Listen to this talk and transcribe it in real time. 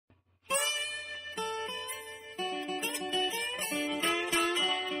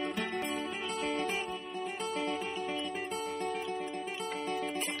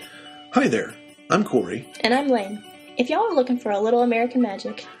Hi there, I'm Cory. And I'm Laine. If y'all are looking for a little American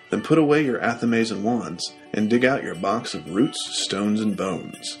magic, then put away your Athamazen wands and dig out your box of roots, stones, and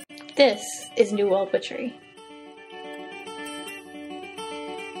bones. This is New World Witchery.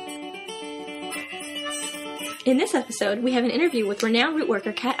 In this episode, we have an interview with renowned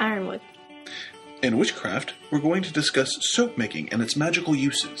rootworker Cat Yronwode. In WitchCraft, we're going to discuss soap making and its magical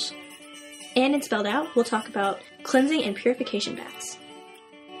uses. And in Spelled Out, we'll talk about cleansing and purification baths.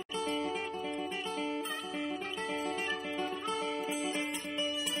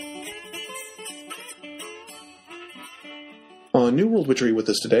 On New World Witchery with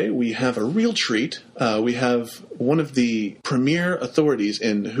us today, we have a real treat. We have one of the premier authorities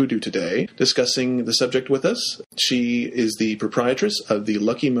in Hoodoo today discussing the subject with us. She is the proprietress of the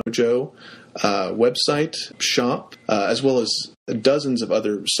Lucky Mojo website shop, as well as dozens of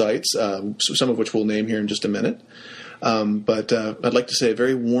other sites, some of which we'll name here in just a minute. But I'd like to say a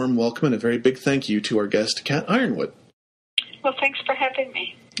very warm welcome and a very big thank you to our guest, Cat Yronwode. Well, thanks for having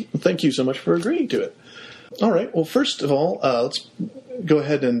me. Thank you so much for agreeing to it. All right. Well, first of all, let's go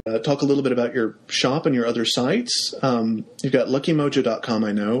ahead and talk a little bit about your shop and your other sites. You've got LuckyMojo.com,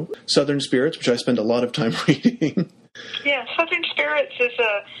 I know. Southern Spirits, which I spend a lot of time reading. Yeah, Southern Spirits is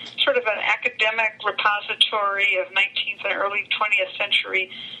a sort of an academic repository of 19th and early 20th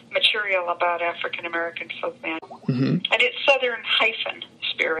century material about African American folk magic. Mm-hmm. And it's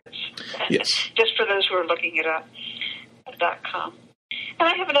Southern-Spirits. Yes. Just for those who are looking it up, .com. And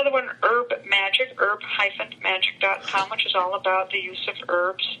I have another one, Herb Magic, herb-magic.com, which is all about the use of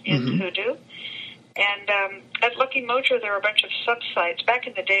herbs in Hoodoo. And at Lucky Mojo, there are a bunch of sub-sites. Back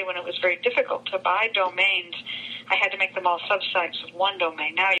in the day when it was very difficult to buy domains, I had to make them all sub-sites with one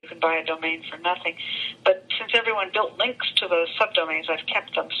domain. Now you can buy a domain for nothing. But since everyone built links to those subdomains, I've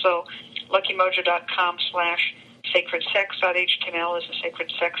kept them. So luckymojo.com/sacredsex.html is a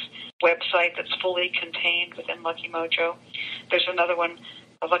sacred sex website that's fully contained within Lucky Mojo. There's another one,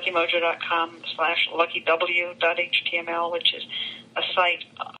 luckymojo.com/luckyw.html, which is a site,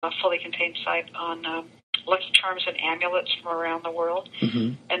 a fully contained site on lucky charms and amulets from around the world.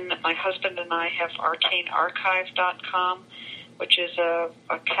 Mm-hmm. And my husband and I have arcanearchive.com, which is a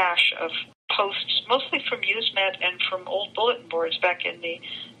cache of posts, mostly from Usenet and from old bulletin boards back in the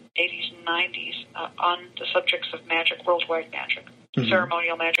 80s and 90s on the subjects of magic, worldwide magic,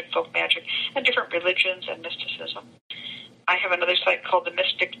 ceremonial magic, folk magic, and different religions and mysticism. I have another site called the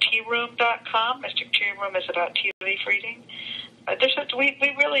mystictearoom.com. Mystic Tea Room is about tea leaf reading.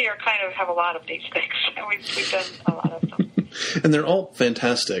 We really are kind of have a lot of these things, and we've done a lot of them. And they're all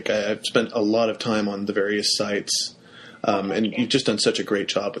fantastic. I've spent a lot of time on the various sites, and you've just done such a great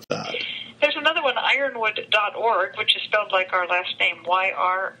job with that. There's another one, Yronwode.org, which is spelled like our last name,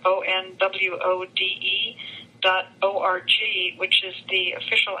 YRONWODE.org, which is the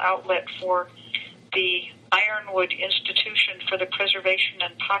official outlet for the Yronwode Institute for the Preservation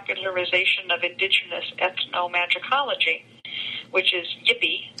and Popularization of Indigenous Ethnomagicology, which is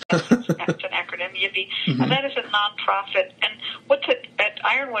YIPPIE. That's an acronym, YIPPIE. Mm-hmm. And that is a nonprofit. And what's at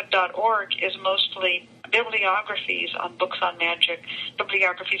Yronwode.org is mostly bibliographies on books on magic,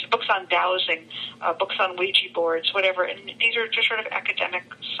 books on dowsing, books on Ouija boards, whatever. And these are just sort of academic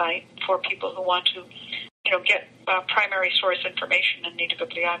site for people who want to, get primary source information and need a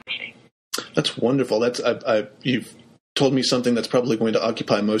bibliography. That's wonderful. You've told me something that's probably going to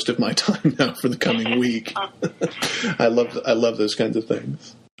occupy most of my time now for the coming week. I love those kinds of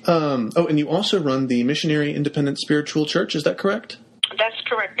things. And you also run the Missionary Independent Spiritual Church. Is that correct? That's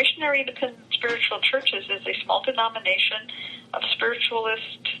correct. Missionary Independent Spiritual Churches is a small denomination of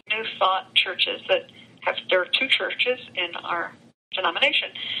spiritualist New Thought churches there are two churches in our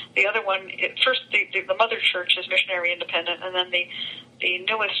denomination. The other one, the mother church is Missionary Independent, and then the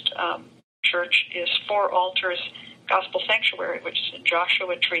newest church is Four Altars Gospel Sanctuary, which is in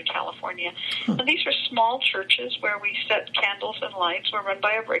Joshua Tree, California. And these are small churches where we set candles and lights. We're run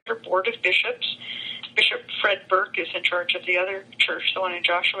by a regular board of bishops. Bishop Fred Burke is in charge of the other church, the one in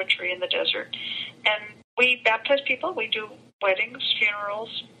Joshua Tree in the desert. And we baptize people. We do weddings,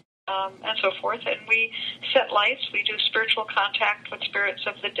 funerals, and so forth. And we set lights. We do spiritual contact with spirits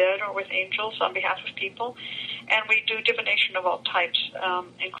of the dead or with angels on behalf of people. And we do divination of all types,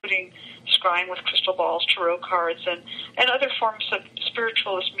 including scrying with crystal balls, tarot cards, and other forms of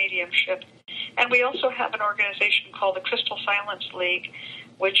spiritualist mediumship. And we also have an organization called the Crystal Silence League,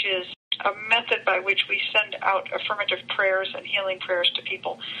 which is a method by which we send out affirmative prayers and healing prayers to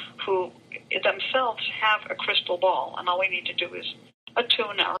people who themselves have a crystal ball. And all we need to do is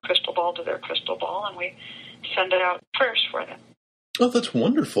attune our crystal ball to their crystal ball, and we send it out prayers for them. Oh, that's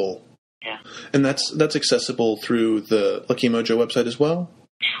wonderful. Yeah. And that's accessible through the Lucky Mojo website as well?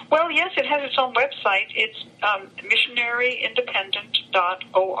 Well, yes, it has its own website. It's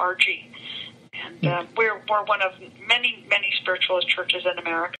missionaryindependent.org. And we're one of many, many spiritualist churches in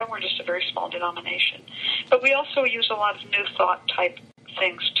America. We're just a very small denomination. But we also use a lot of New Thought type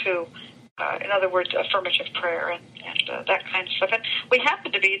things, too. In other words, affirmative prayer and that kind of stuff. And we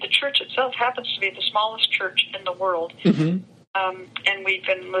happen to be, the church itself happens to be the smallest church in the world. Mm-hmm. And we've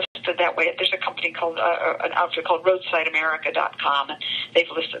been listed that way. There's a company called, an outfit called RoadsideAmerica.com, and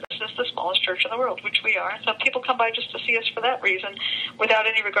they've listed us as the smallest church in the world, which we are. So people come by just to see us for that reason, without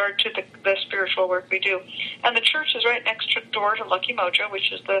any regard to the spiritual work we do. And the church is right next door to Lucky Mojo,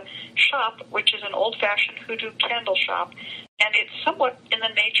 which is the shop, which is an old-fashioned hoodoo candle shop. And it's somewhat in the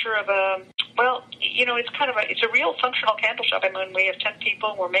nature of it's a real functional candle shop. I mean, we have 10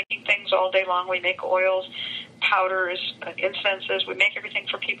 people. We're making things all day long. We make oils, powders, incenses. We make everything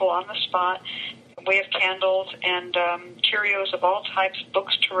for people on the spot. We have candles and curios of all types,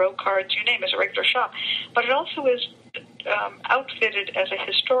 books, tarot cards, you name it. It's a regular shop. But it also is outfitted as a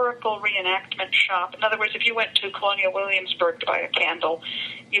historical reenactment shop. In other words, if you went to Colonial Williamsburg to buy a candle,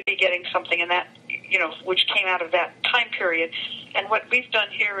 you'd be getting something in that, which came out of that time period. And what we've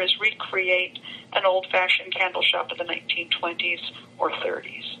done here is recreate an old-fashioned candle shop of the 1920s or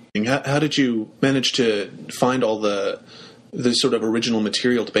 30s. How did you manage to find all the sort of original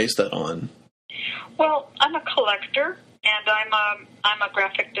material to base that on? Well, I'm a collector, and I'm a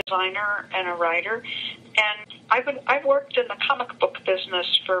graphic designer and a writer, and I've worked in the comic book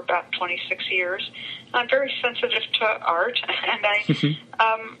business for about 26 years. I'm very sensitive to art, and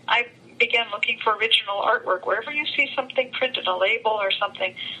I began looking for original artwork. Wherever you see something printed, a label or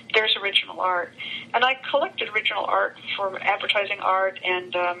something, there's original art. And I collected original art for advertising art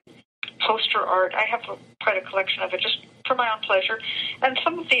and poster art. I have quite a collection of it just for my own pleasure. And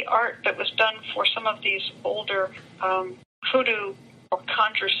some of the art that was done for some of these older hoodoo or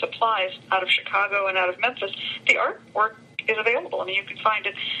conjure supplies out of Chicago and out of Memphis, the artwork is available. I mean, you can find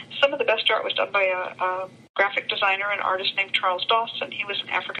it. Some of the best art was done by a graphic designer and artist named Charles Dawson. He was an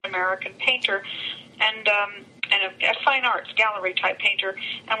African-American painter and a fine arts gallery-type painter.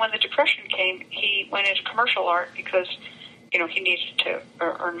 And when the Depression came, he went into commercial art because, he needed to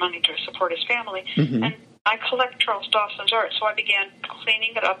earn money to support his family. Mm-hmm. And I collect Charles Dawson's art, so I began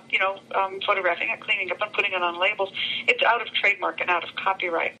cleaning it up, photographing it, cleaning it up, and putting it on labels. It's out of trademark and out of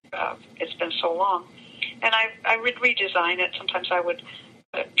copyright. It's been so long. And I would redesign it. Sometimes I would,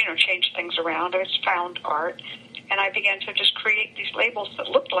 change things around. I just found art, and I began to just create these labels that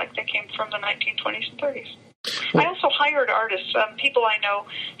looked like they came from the 1920s and 30s. I also hired artists, people I know,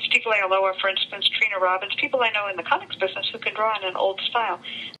 Steve Lealoa, for instance, Trina Robbins, people I know in the comics business who can draw in an old style,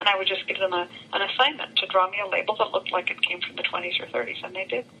 and I would just give them an assignment to draw me a label that looked like it came from the 20s or 30s, and they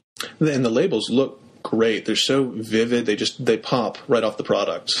did. And the labels look great. They're so vivid. They pop right off the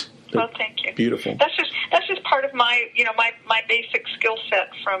products. They're thank you. Beautiful. That's just part of my my basic skill set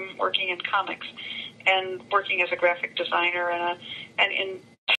from working in comics and working as a graphic designer and in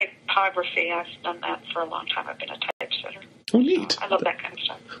typography. I've done that for a long time. I've been a typesetter. Oh, neat. I love that kind of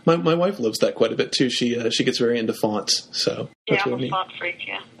stuff. My wife loves that quite a bit too. She gets very into fonts. So that's I'm really a font freak.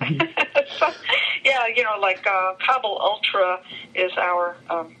 Yeah. Mm-hmm. Like Cobble Ultra is our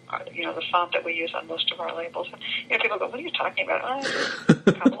the font that we use on most of our labels. And people go, "What are you talking about?"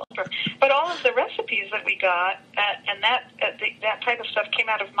 Cobble Ultra. But all of the recipes that we got and that type of stuff came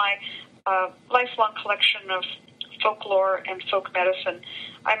out of my lifelong collection of folklore and folk medicine.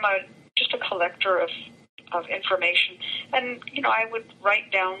 I'm just a collector of information, and I would write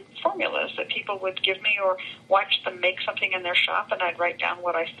down formulas that people would give me or watch them make something in their shop, and I'd write down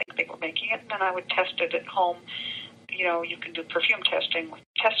what I think they were making it, and then I would test it at home. You can do perfume testing with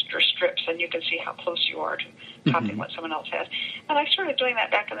tester strips, and you can see how close you are to copying what someone else has. And I started doing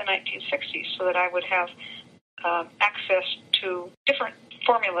that back in the 1960s so that I would have access to different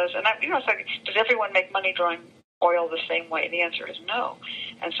formulas. And it's like, does everyone make money drawing oil the same way? The answer is no.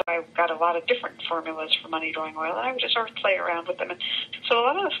 And so I got a lot of different formulas for money drawing oil, and I would just sort of play around with them. And so a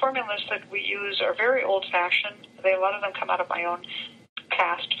lot of the formulas that we use are very old-fashioned. A lot of them come out of my own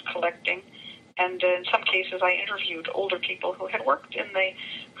past collecting. And in some cases, I interviewed older people who had worked in the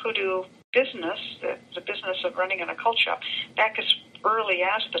hoodoo business, the business of running an occult shop, back as early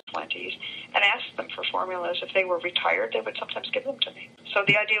as the 20s, and asked them for formulas. If they were retired, they would sometimes give them to me. So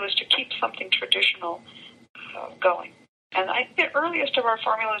the idea was to keep something traditional going. And the earliest of our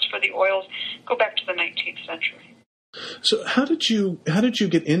formulas for the oils go back to the 19th century. So how did you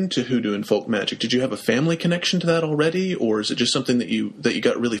get into hoodoo and folk magic? Did you have a family connection to that already, or is it just something that you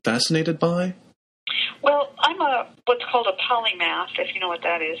got really fascinated by? Well, I'm what's called a polymath, if you know what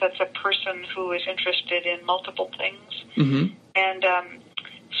that is. That's a person who is interested in multiple things. Mm-hmm. And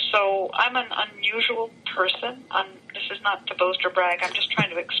So I'm an unusual person. This is not to boast or brag. I'm just trying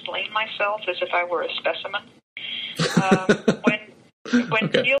to explain myself as if I were a specimen. When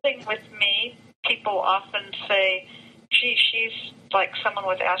dealing with me, people often say, gee, she's like someone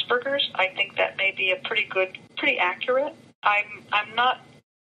with Asperger's. I think that may be pretty accurate. I'm not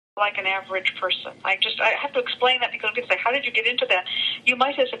like an average person. I have to explain that because people say, how did you get into that? You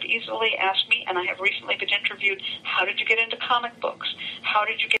might as have easily asked me, and I have recently been interviewed, how did you get into comic books? How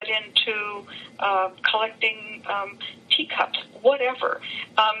did you get into collecting teacups? Whatever.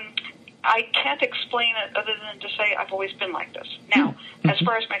 I can't explain it other than to say I've always been like this. Now, as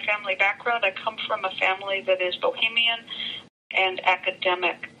far as my family background, I come from a family that is bohemian and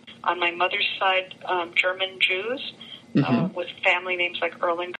academic. On my mother's side, German Jews, with family names like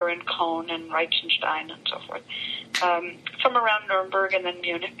Erlanger and Kohn and Reichenstein and so forth, from around Nuremberg and then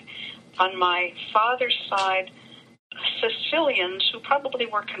Munich. On my father's side, Sicilians who probably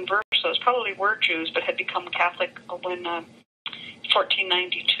were conversos, probably were Jews, but had become Catholic when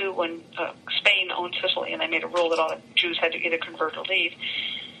 1492, when Spain owned Sicily, and they made a rule that all the Jews had to either convert or leave.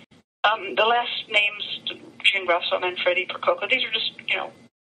 The last names, Giangrasso, Manfredi, Prococco, these are just,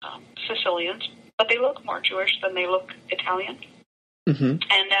 Sicilians, but they look more Jewish than they look Italian.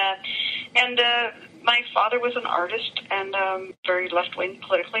 And my father was an artist and very left-wing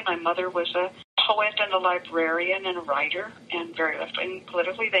politically. My mother was a poet and a librarian and a writer and very left-wing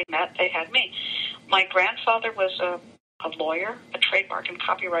politically. They met. They had me. My grandfather was a lawyer, a trademark and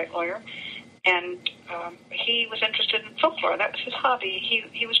copyright lawyer, and he was interested in folklore. That was his hobby.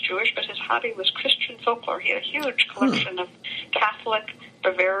 He was Jewish, but his hobby was Christian folklore. He had a huge collection of Catholic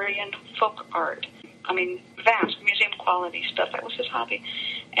Bavarian folk art. I mean, vast museum-quality stuff. That was his hobby.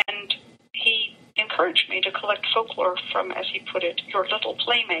 And he encouraged me to collect folklore from, as he put it, your little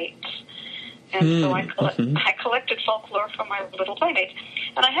playmates. And so I collected folklore from my little playmates.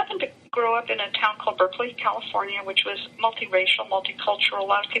 And I happened to grow up in a town called Berkeley, California, which was multiracial, multicultural. A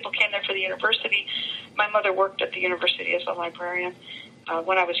lot of people came there for the university. My mother worked at the university as a librarian.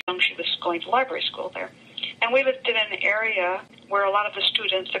 When I was young, she was going to library school there. And we lived in an area where a lot of the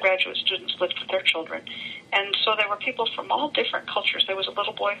students, the graduate students, lived with their children. And so there were people from all different cultures. There was a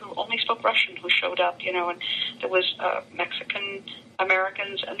little boy who only spoke Russian who showed up, and there was Mexican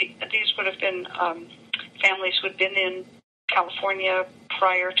Americans, and these would have been families who had been in California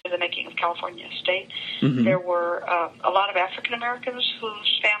prior to the making of California State. There were a lot of African Americans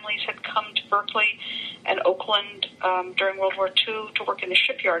whose families had come to Berkeley and Oakland during World War II to work in the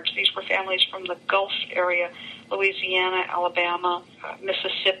shipyards. These were families from the Gulf area, Louisiana, Alabama,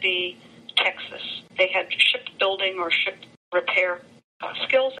 Mississippi, Texas. They had shipbuilding or ship repair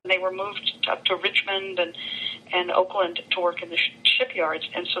skills, and they were moved up to Richmond and Oakland to work in the shipyards.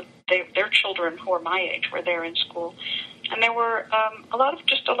 And so their children, who are my age, were there in school. And there were a lot of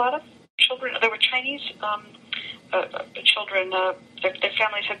children. There were Chinese children. Their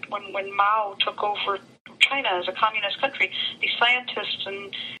families had, when Mao took over China as a communist country, these scientists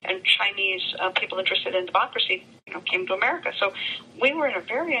and Chinese people interested in democracy, came to America. So we were in a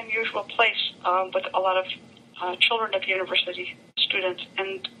very unusual place with a lot of children of university students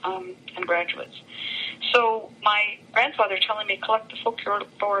and graduates. So my grandfather telling me collect the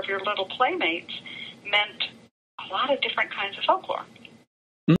folklore of your little playmates meant a lot of different kinds of folklore.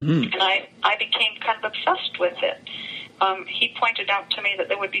 And I became kind of obsessed with it. He pointed out to me that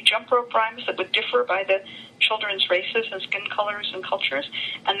there would be jump rope rhymes that would differ by the children's races and skin colors and cultures,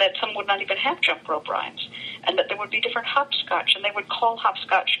 and that some would not even have jump rope rhymes, and that there would be different hopscotch, and they would call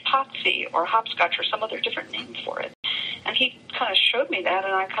hopscotch potsy or hopscotch or some other different name for it. And he kind of showed me that,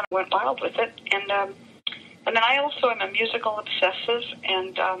 and I kind of went wild with it. And then I also am a musical obsessive,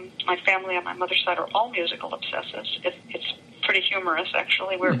 and my family on my mother's side are all musical obsessives. It's pretty humorous,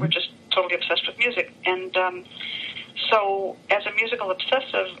 actually. We're just totally obsessed with music. And so as a musical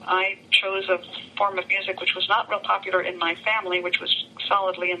obsessive, I chose a form of music which was not real popular in my family, which was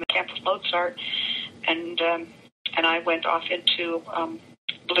solidly in the camp of Mozart. And I went off into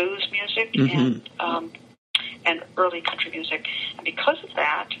blues music and early country music. And because of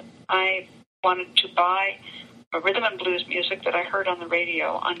that, I wanted to buy a rhythm and blues music that I heard on the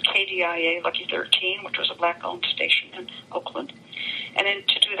radio on KDIA Lucky 13, which was a black-owned station in Oakland. And then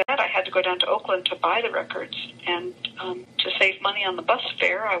to do that, I had to go down to Oakland to buy the records. And to save money on the bus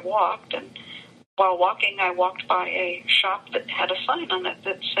fare, I walked. And while walking, I walked by a shop that had a sign on it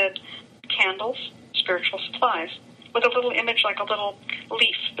that said candles, spiritual supplies, with a little image like a little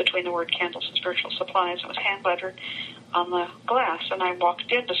leaf between the word candles and spiritual supplies. It was hand-lettered on the glass. And I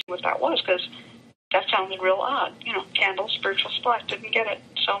walked in to see what that was, because that sounded real odd. Candles, spiritual supplies, didn't get it.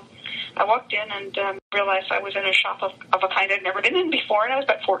 So I walked in and realized I was in a shop of a kind I'd never been in before, and I was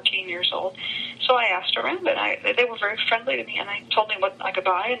about 14 years old. So I asked around, and they were very friendly to me, and they told me what I could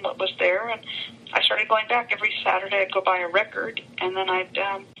buy and what was there. And I started going back every Saturday. I'd go buy a record, and then I'd,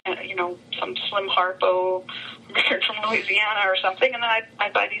 some Slim Harpo record from Louisiana or something, and then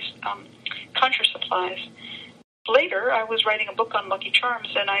I'd buy these conjure supplies. Later, I was writing a book on Lucky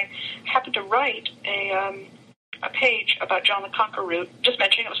Charms, and I happened to write a page about John the Conqueror root, just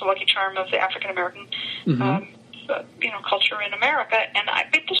mentioning it was a lucky charm of the African-American culture in America. And I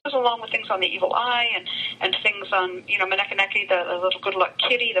think this was along with things on the evil eye and things on, Menekaneki, the little good luck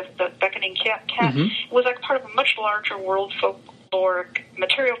kitty, the beckoning cat. Mm-hmm. It was like part of a much larger world folkloric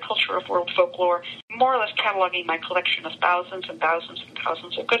material culture of world folklore, more or less cataloging my collection of thousands and thousands and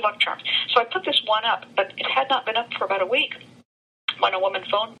thousands of good luck charms. So I put this one up, but it had not been up for about a week when a woman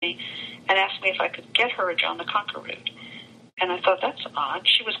phoned me and asked me if I could get her a John the Conqueror root. And I thought, that's odd.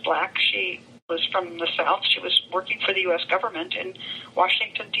 She was black. She was from the South. She was working for the U.S. government in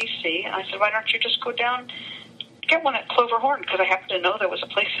Washington, D.C. And I said, why don't you just go down, get one at Clover Horn? Because I happened to know there was a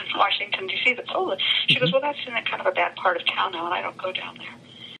place in Washington, D.C. that sold it. She goes, well, that's in a kind of a bad part of town now, and I don't go down there.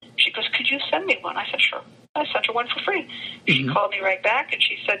 She goes, could you send me one? I said, sure. I sent her one for free. She called me right back, and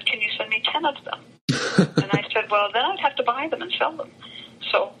she said, can you send me 10 of them? And I said, well, then I'd have to buy them and sell them.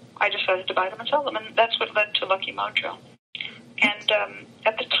 So I decided to buy them and sell them, and that's what led to Lucky Mojo. And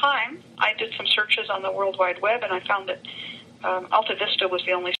at the time, I did some searches on the World Wide Web, and I found that Alta Vista was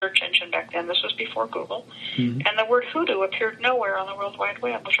the only search engine back then. This was before Google. Mm-hmm. And the word hoodoo appeared nowhere on the World Wide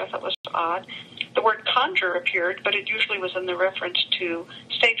Web, which I thought was odd. The word conjure appeared, but it usually was in the reference to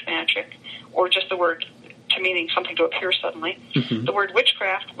stage magic, or just the word to meaning something to appear suddenly. Mm-hmm. The word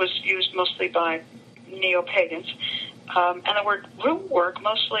witchcraft was used mostly by neo-pagans. And the word root work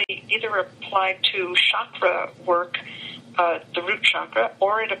mostly either applied to chakra work, the root chakra,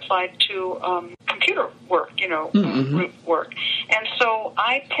 or it applied to computer work, root work. And so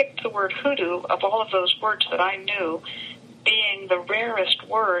I picked the word hoodoo, of all of those words that I knew, being the rarest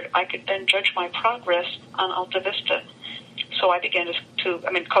word, I could then judge my progress on Alta Vista. So I began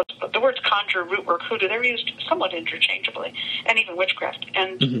because the words conjure, root work, hoodoo, they're used somewhat interchangeably, and even witchcraft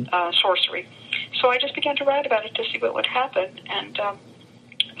and sorcery. So I just began to write about it to see what would happen, and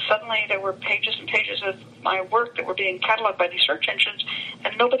suddenly there were pages and pages of my work that were being cataloged by these search engines,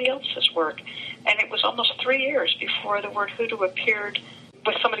 and nobody else's work. And it was almost 3 years before the word hoodoo appeared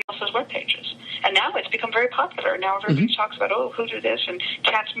with somebody else's web pages. And now it's become very popular. Now everybody talks about, hoodoo this, and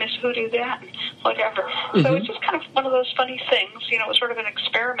cats miss hoodoo that, and whatever. So it's just kind of one of those funny things. It was sort of an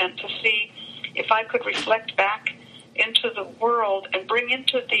experiment to see if I could reflect back into the world and bring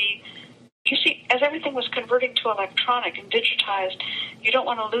into you see, as everything was converting to electronic and digitized, you don't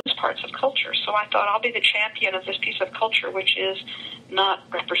want to lose parts of culture. So I thought I'll be the champion of this piece of culture which is not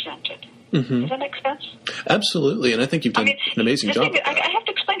represented. Mm-hmm. Does that make sense? Absolutely, and I think you've done an amazing job. I have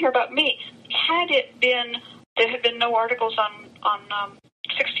to explain here about me. There had been no articles on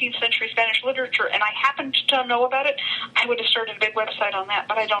 16th century Spanish literature, and I happened to know about it, I would have started a big website on that,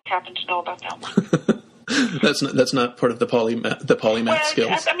 but I don't happen to know about that one. That's not part of the polymath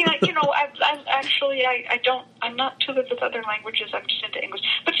skills. I'm not too good with other languages. I'm just into English.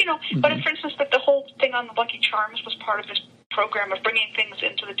 But but for instance, that the whole thing on the Lucky Charms was part of this program of bringing things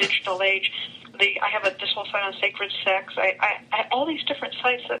into the digital age. I have this whole site on sacred sex. All these different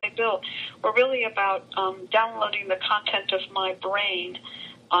sites that I built were really about downloading the content of my brain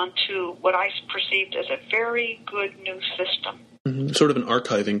onto what I perceived as a very good new system. Mm-hmm. Sort of an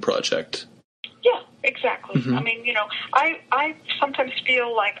archiving project. Yeah, exactly. Mm-hmm. I sometimes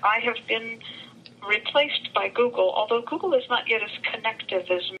feel like I have been replaced by Google, although Google is not yet as connective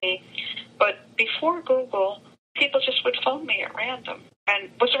as me. But before Google, people just would phone me at random.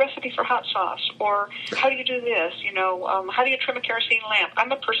 And what's the recipe for hot sauce? Or how do you do this? How do you trim a kerosene lamp?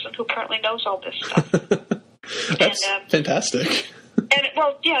 I'm a person who apparently knows all this stuff. That's fantastic.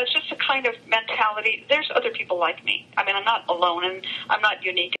 It's just a kind of mentality. There's other people like me. I'm not alone, and I'm not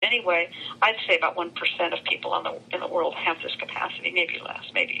unique in any way. I'd say about 1% of people in the world have this capacity, maybe less,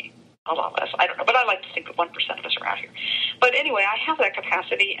 maybe a lot less. I don't know, but I like to think that 1% of us are out here. But anyway, I have that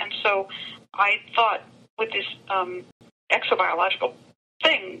capacity, and so I thought with this exobiological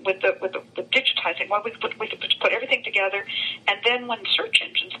thing, with digitizing, we could put everything together. And then when search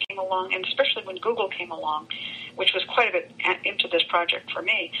engines came along, and especially when Google came along, which was quite a bit into this project for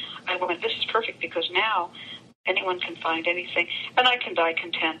me, I went, this is perfect, because now anyone can find anything, and I can die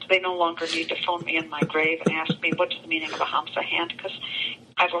content. They no longer need to phone me in my grave and ask me what's the meaning of a Hamsa hand, because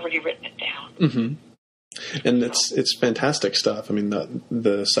I've already written it down. Mm-hmm. And it's fantastic stuff. I mean,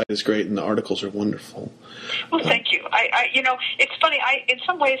 the site is great, and the articles are wonderful. Well, thank you. I it's funny. In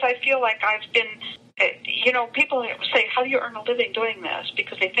some ways, I feel like I've been, people say, how do you earn a living doing this?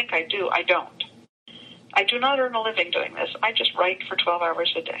 Because they think I do. I don't. I do not earn a living doing this. I just write for 12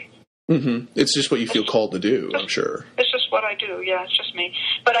 hours a day. Mm-hmm. It's just what you feel called to do, I'm sure. It's just what I do. Yeah, it's just me.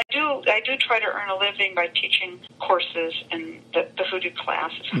 But I do try to earn a living by teaching courses, and the Hoodoo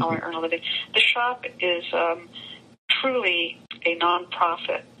class is how I earn a living. The shop is truly a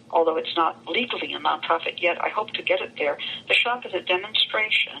nonprofit, although it's not legally a nonprofit yet. I hope to get it there. The shop is a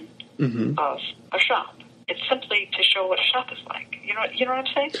demonstration of a shop. It's simply to show what a shop is like. You know what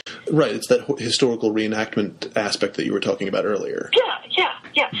I'm saying? Right. It's that historical reenactment aspect that you were talking about earlier. Yeah.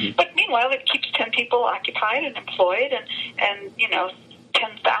 Mm-hmm. But meanwhile, it keeps 10 people occupied and employed, and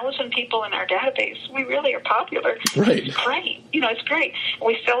 10,000 people in our database. We really are popular. Right. It's great. It's great.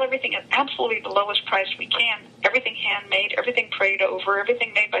 We sell everything at absolutely the lowest price we can. Everything handmade, everything prayed over,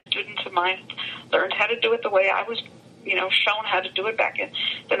 everything made by students of mine. Learned how to do it the way I was, shown how to do it back in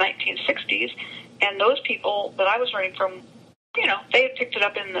the 1960s. And those people that I was learning from, they had picked it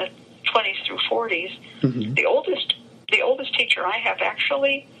up in the 20s through 40s. Mm-hmm. The oldest teacher I have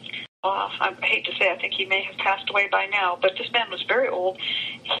actually, I hate to say, I think he may have passed away by now, but this man was very old.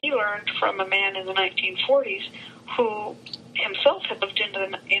 He learned from a man in the 1940s who himself had lived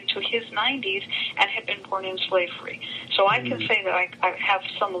into his 90s and had been born in slavery. So I can say that I have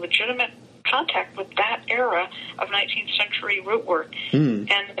some legitimate contact with that era of 19th century root work. And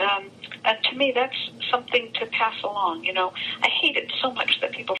to me, that's something to pass along. I hate it so much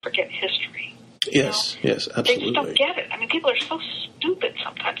that people forget history. Yes, absolutely. They just don't get it. I mean, people are so stupid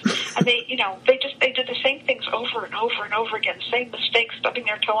sometimes, and they do the same things over and over and over again, same mistakes, stubbing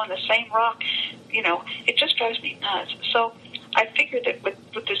their toe on the same rock. It just drives me nuts. So I figured that with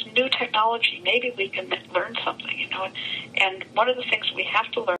this new technology, maybe we can learn something. And one of the things we have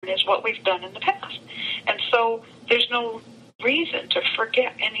to learn is what we've done in the past. And so there's no reason to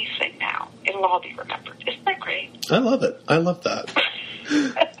forget anything now. It'll all be remembered. Isn't that great? I love it. I love that.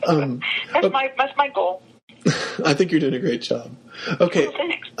 That's my goal. I think you're doing a great job. Okay,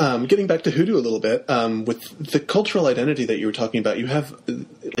 getting back to Hoodoo a little bit, with the cultural identity that you were talking about, you have,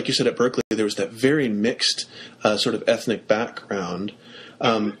 like you said at Berkeley, there was that very mixed sort of ethnic background,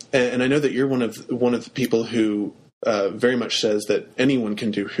 and I know that you're one of the people who very much says that anyone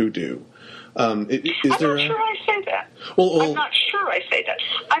can do Hoodoo. I'm not sure I say that. Well, I'm not sure I say that.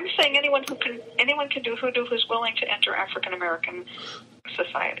 I'm saying anyone can do Hoodoo who's willing to enter African American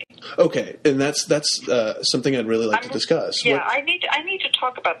society. Okay, and that's something I'd really like to discuss. Yeah, I need to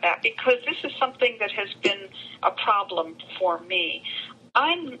talk about that, because this is something that has been a problem for me.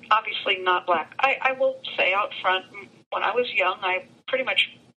 I'm obviously not black. I will say out front, when I was young, I pretty much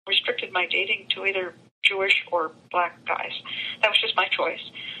restricted my dating to either Jewish or black guys. That was just my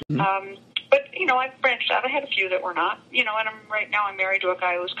choice. Mm-hmm. But I branched out. I had a few that were not. And right now I'm married to a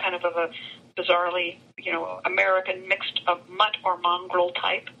guy who's kind of a bizarrely, American mixed of mutt or mongrel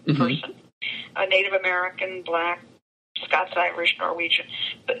type person, a Native American, black, Scots, Irish, Norwegian.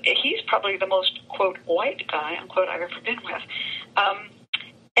 But he's probably the most, quote, white guy, unquote, I've ever been with.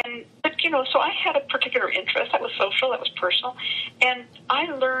 So I had a particular interest. That was social, that was personal. And I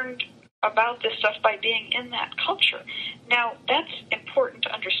learned about this stuff by being in that culture. Now, that's important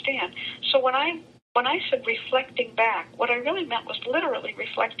to understand. So when I said reflecting back, what I really meant was literally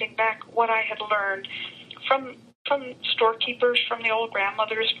reflecting back what I had learned from storekeepers, from the old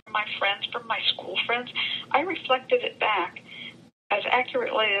grandmothers, from my friends, from my school friends. I reflected it back as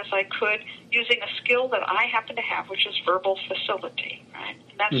accurately as I could using a skill that I happen to have, which is verbal facility, right?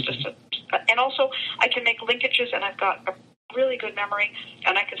 And that's and also I can make linkages, and I've got a really good memory,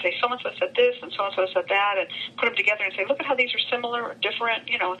 and I can say so-and-so said this and so-and-so said that, and put them together and say, look at how these are similar or different.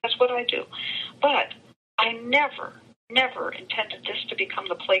 That's what I do. But I never intended this to become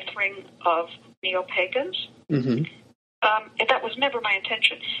the plaything of neo-pagans. Mm-hmm. That was never my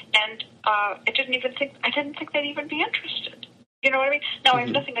intention, and I didn't think they'd even be interested. You know what I mean? Now, I have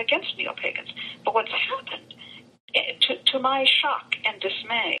nothing against neo-pagans, but what's happened, to my shock and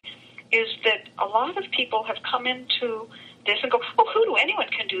dismay, is that a lot of people have come into this and go, oh, Hoodoo, anyone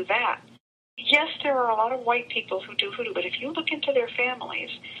can do that. Yes, there are a lot of white people who do Hoodoo, but if you look into their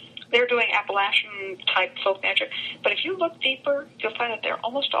families, they're doing Appalachian-type folk magic. But if you look deeper, you'll find that they're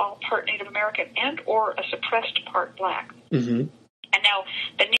almost all part Native American and or a suppressed part black. Mm-hmm. And now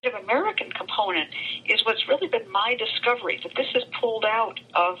the Native American component is what's really been my discovery, that this is pulled out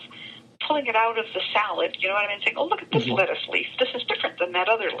of pulling it out of the salad, you know what I mean? Saying, oh, look at this lettuce leaf. This is different than that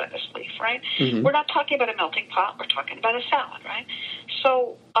other lettuce leaf, right? We're not talking about a melting pot. We're talking about a salad, right?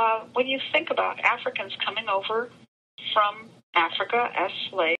 So when you think about Africans coming over from Africa as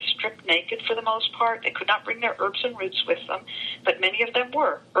slaves, stripped naked for the most part, they could not bring their herbs and roots with them, but many of them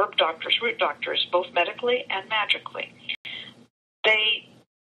were herb doctors, root doctors, both medically and magically. They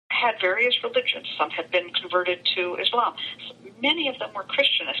had various religions. Some had been converted to Islam. Many of them were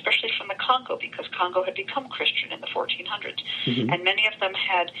Christian, especially from the Congo, because Congo had become Christian in the 1400s. And many of them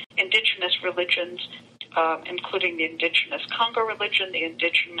had indigenous religions, including the indigenous Congo religion, the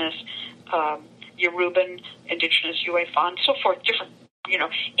indigenous Yoruban, indigenous Yuefan, so forth, different, you know,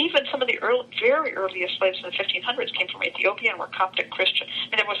 even some of the very earliest slaves in the 1500s came from Ethiopia and were Coptic Christian.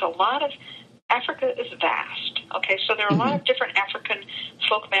 And there was a lot of, Africa is vast, okay, so there are a lot of different African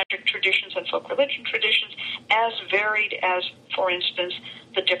folk magic traditions and folk religion traditions, as varied as, for instance,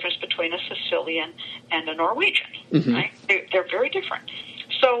 the difference between a Sicilian and a Norwegian, right? They're very different.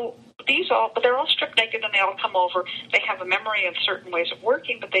 So but they're all stripped naked and they all come over. They have a memory of certain ways of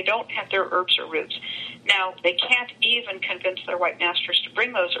working, but they don't have their herbs or roots. Now, they can't even convince their white masters to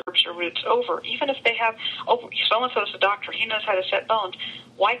bring those herbs or roots over, even if they have, so-and-so's a doctor, he knows how to set bones.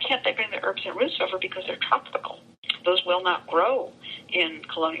 Why can't they bring the herbs and roots over? Because they're tropical. Those will not grow in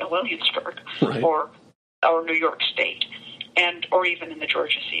colonial Williamsburg or New York State, or even in the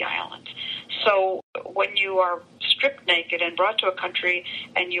Georgia Sea Islands. So when you are stripped naked and brought to a country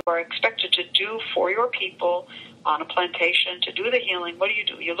and you are expected to do for your people on a plantation, to do the healing, what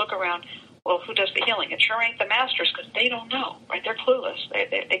do? You look around, well, who does the healing? It sure ain't the masters, because they don't know, right? They're clueless.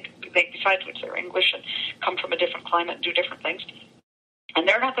 They besides which they're English and come from a different climate and do different things. And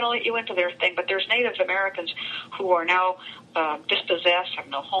they're not going to let you into their thing. But there's Native Americans who are now dispossessed, have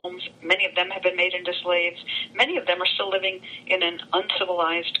no homes. Many of them have been made into slaves. Many of them are still living in an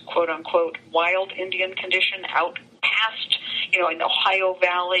uncivilized, quote-unquote, wild Indian condition out past, in the Ohio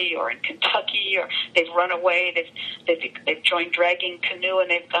Valley or in Kentucky, or they've run away. They've joined dragging canoe, and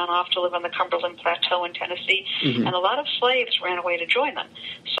they've gone off to live on the Cumberland Plateau in Tennessee. And a lot of slaves ran away to join them.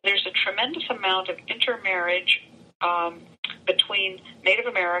 So there's a tremendous amount of intermarriage between Native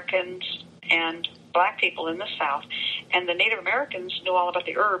Americans and black people in the South, and the Native Americans knew all about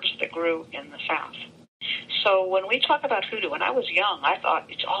the herbs that grew in the South. So when we talk about hoodoo, when I was young, I thought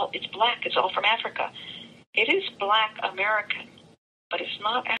it's black, it's all from Africa. It is black American, but it's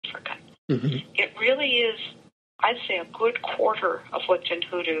not African. It really is, I'd say, a good quarter of what's in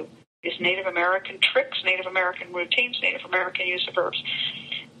hoodoo is Native American tricks, Native American routines, Native American use of herbs.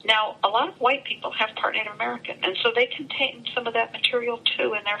 Now, a lot of white people have part Native American, and so they contain some of that material,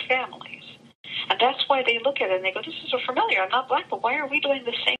 too, in their families. And that's why they look at it and they go, this is so familiar. I'm not black, but why are we doing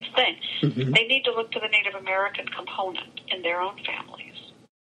the same thing? They need to look to the Native American component in their own families.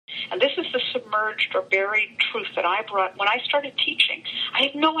 And this is the submerged or buried truth that I brought when I started teaching. I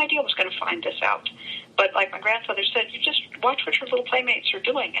had no idea I was going to find this out. But like my grandfather said, you just watch what your little playmates are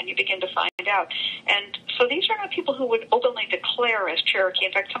doing, and you begin to find out. And so these are not people who would openly declare as Cherokee.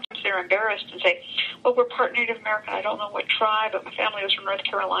 In fact, sometimes they're embarrassed and say, well, we're part Native American. I don't know what tribe, but my family was from North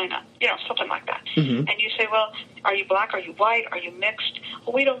Carolina. Something like that. And you say, well, are you black? Are you white? Are you mixed?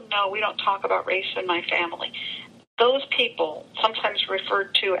 Well, we don't know. We don't talk about race in my family. Those people, sometimes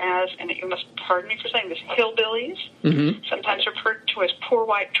referred to as, and you must pardon me for saying this, hillbillies, sometimes referred to as poor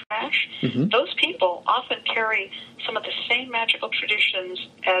white trash, those people often carry some of the same magical traditions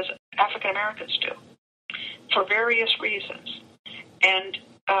as African Americans do for various reasons. And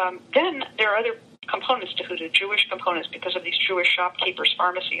then there are other components to hoodoo, Jewish components, because of these Jewish shopkeepers,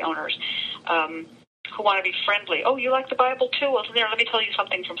 pharmacy owners, who want to be friendly. Oh, you like the Bible too? Well, let me tell you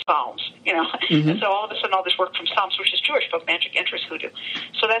something from Psalms, And so all of a sudden all this work from Psalms, which is Jewish folk magic, enters hoodoo.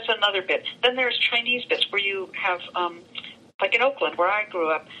 So that's another bit. Then there's Chinese bits where you have, like in Oakland, where I grew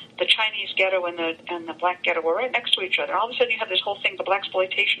up, the Chinese ghetto and the black ghetto were right next to each other. All of a sudden you have this whole thing, the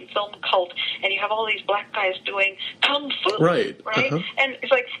blaxploitation film cult, and you have all these black guys doing kung fu, right? And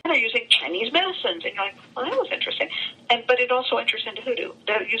it's like, they're using Chinese medicines, and you're like, well, that was interesting. But it also enters into hoodoo.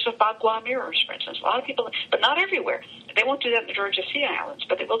 The use of bagua mirrors, for instance. A lot of people, but not everywhere. They won't do that in the Georgia Sea Islands,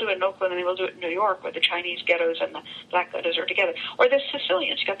 but they will do it in Oakland, and they will do it in New York, where the Chinese ghettos and the black ghettos are together. Or the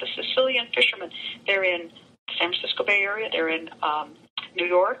Sicilians. You've got the Sicilian fishermen. They're in San Francisco Bay Area, they're in New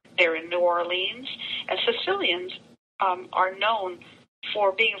York, they're in New Orleans, and Sicilians are known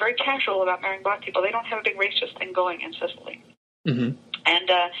for being very casual about marrying black people. They don't have a big racist thing going in Sicily. And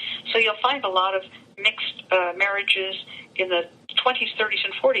so you'll find a lot of mixed marriages in the 20s, 30s,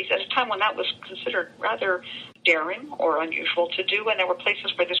 and 40s at a time when that was considered rather daring or unusual to do, and there were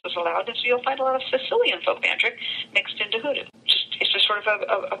places where this was allowed. And so you'll find a lot of Sicilian folk magic mixed into hoodoo. It's just sort of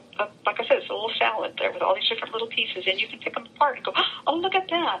a like I said, it's a little salad there with all these different little pieces, and you can pick them apart and go, oh, look at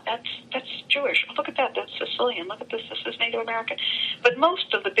that, that's Jewish. Oh, look at that, that's Sicilian. Look at this is Native American. But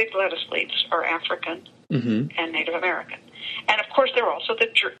most of the big lettuce leaves are African and Native American. And, of course, there are also the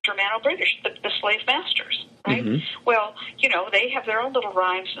Germano-British, the slave masters, right? Well, they have their own little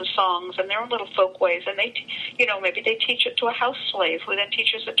rhymes and songs and their own little folkways, and they, maybe they teach it to a house slave who then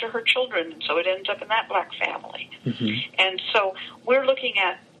teaches it to her children, and so it ends up in that black family. And so we're looking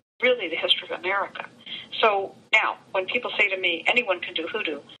at really the history of America. So now, when people say to me, anyone can do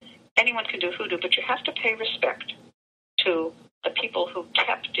hoodoo, but you have to pay respect to the people who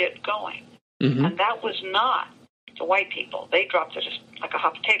kept it going. And that was not the white people. They dropped it just like a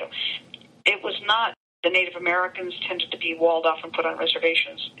hot potato. It was not the Native Americans tended to be walled off and put on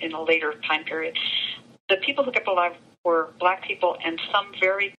reservations in a later time period. The people who kept alive were black people and some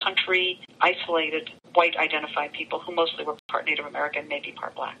very country isolated white identified people who mostly were part Native American, maybe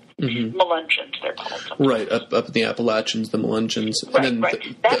part black. Melungeons, they're called sometimes. Right, up in the Appalachians, the Melungeons. Right, and then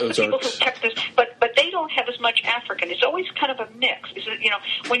right. That's the people Ozarks. who kept this, but they don't have as much African. It's always kind of a mix. Is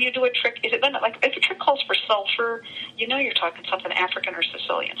it, when you do a trick, is it like if a trick calls for sulfur, you're talking something African or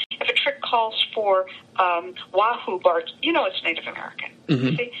Sicilian. If a trick calls for wahoo bark, it's Native American.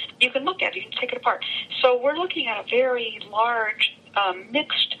 See, you can look at it, you can take it apart. So we're looking at a very large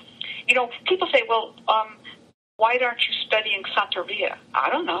mixed. People say, well, why aren't you studying Santeria? I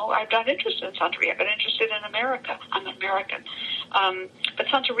don't know. I'm not interested in Santeria. I've been interested in America. I'm American. But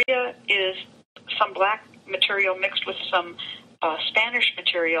Santeria is some black material mixed with some Spanish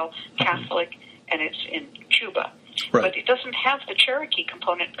material, Catholic, and it's in Cuba. Right. But it doesn't have the Cherokee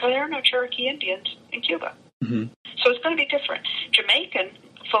component because there are no Cherokee Indians in Cuba. So it's going to be different. Jamaican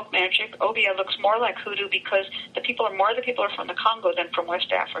folk magic, Obia, looks more like hoodoo because the people are from the Congo than from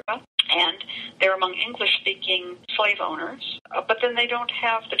West Africa, and they're among English-speaking slave owners, but then they don't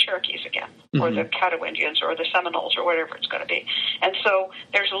have the Cherokees again, or the Caddo Indians, or the Seminoles, or whatever it's going to be. And so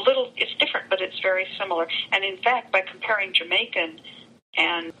there's it's different, but it's very similar. And in fact, by comparing Jamaican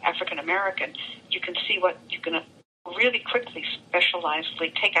and African American, you can see what you can really quickly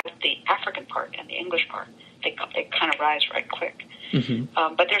specializedly take out the African part and the English part. They kind of rise right quick.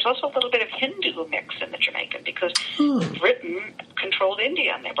 But there's also a little bit of Hindu mix in the Jamaican because Britain controlled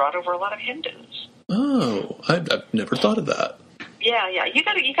India and they brought over a lot of Hindus. Oh, I've never thought of that. Yeah. You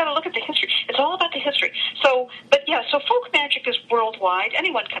got to look at the history. It's all about the history. So folk magic is worldwide.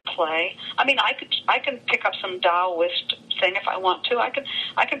 Anyone can play. I mean, I can pick up some Taoist thing if I want to. I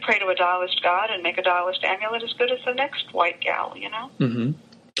can pray to a Taoist god and make a Taoist amulet as good as the next white gal.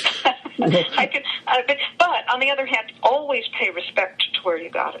 I can, but on the other hand, always pay respect to where you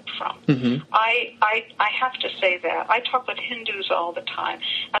got it from. I have to say that I talk with Hindus all the time,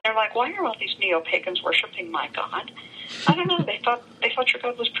 and they're like, "Why are all these neo-pagans worshiping my god?" I don't know. They thought your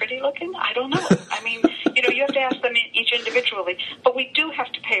god was pretty looking. I don't know. I mean, you have to ask them each individually, but we do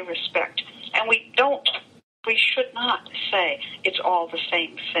have to pay respect, and we should not say it's all the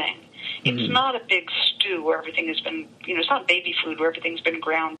same thing. It's not a big stew where everything has been, it's not baby food where everything's been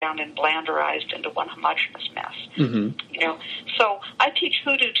ground down and blenderized into one homogeneous mess. So I teach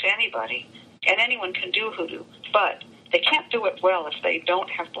hoodoo to anybody, and anyone can do hoodoo, but they can't do it well if they don't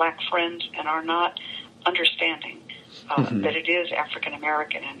have black friends and are not understanding that it is African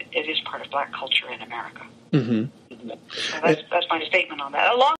American and it is part of black culture in America. So that's my statement on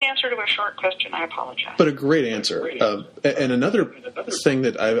that. A long answer to a short question. I apologize. But a great answer. And another thing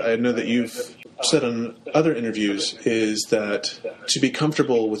that I know that you've said on other interviews is that to be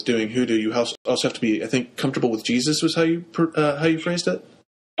comfortable with doing hoodoo, you also have to be, I think, comfortable with Jesus was how you phrased it?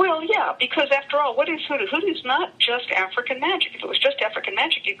 Well, yeah, because after all, what is hoodoo? Hoodoo is not just African magic. If it was just African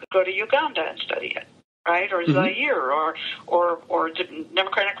magic, you could go to Uganda and study it. Right, or Zaire, or the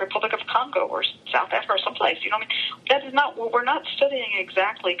Democratic Republic of Congo, or South Africa, or someplace. That is not. We're not studying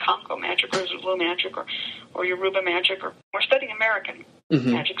exactly Congo magic, or Zulu magic, or Yoruba magic, or we're studying American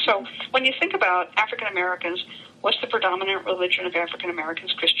magic. So when you think about African Americans, what's the predominant religion of African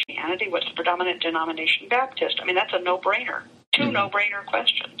Americans? Christianity. What's the predominant denomination? Baptist. I mean, that's a no-brainer. Two no-brainer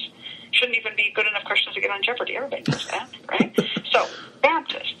questions. Shouldn't even be good enough questions to get on Jeopardy. Everybody knows that, right? So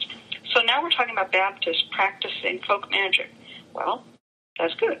Baptist. So now we're talking about Baptists practicing folk magic. Well,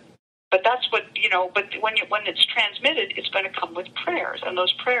 that's good. But that's what, but when it's transmitted, it's going to come with prayers. And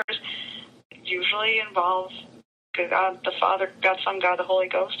those prayers usually involve God the Father, God the Son, God the Holy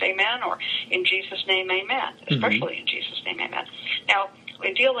Ghost, amen, or in Jesus' name, amen, especially in Jesus' name, amen. Now,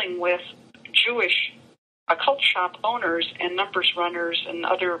 in dealing with Jewish occult shop owners and numbers runners and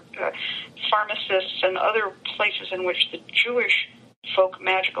other pharmacists and other places in which the Jewish folk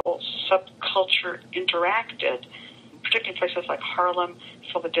magical subculture interacted, particularly places like Harlem,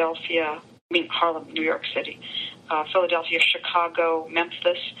 Harlem, New York City, Philadelphia, Chicago,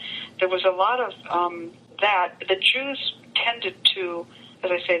 Memphis. There was a lot of that. The Jews tended to,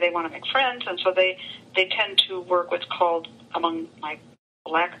 as I say, they want to make friends, and so they tend to work what's called, among my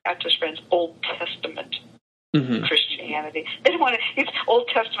Black Baptist friends, Old Testament Christianity. They didn't want to. It's Old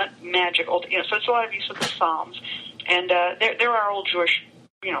Testament magic. So it's a lot of use of the Psalms, and there are old Jewish,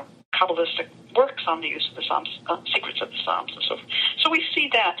 Kabbalistic works on the use of the Psalms, secrets of the Psalms, and so forth. So we see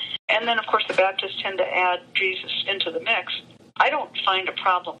that, and then of course the Baptists tend to add Jesus into the mix. I don't find a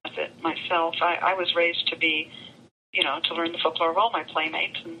problem with it myself. I was raised to be, to learn the folklore of all my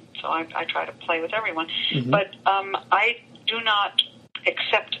playmates, and so I try to play with everyone. Mm-hmm. But I do not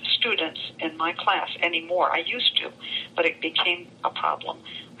accept students in my class anymore. I used to, but it became a problem.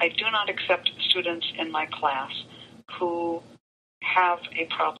 I do not accept students in my class who have a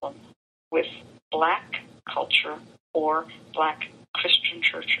problem with Black culture or Black Christian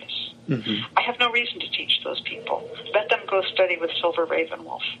churches. Mm-hmm. I have no reason to teach those people. Let them go study with Silver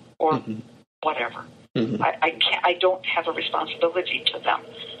Ravenwolf or whatever. Mm-hmm. I don't have a responsibility to them.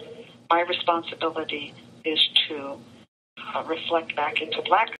 My responsibility is to reflect back into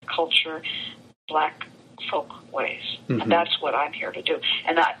Black culture, Black folk ways. Mm-hmm. And that's what I'm here to do.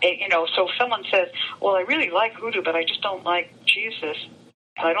 And, so if someone says, well, I really like hoodoo, but I just don't like Jesus,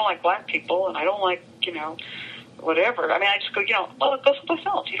 and I don't like Black people, and I don't like, whatever. I mean, I just go, well, go someplace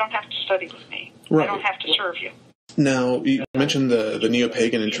else. You don't have to study with me. Right. I don't have to serve you. Now, you mentioned the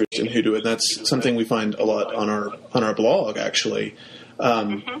neo-pagan interest in hoodoo, and that's something we find a lot on our blog, actually.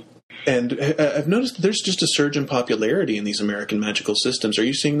 And I've noticed that there's just a surge in popularity in these American magical systems. Are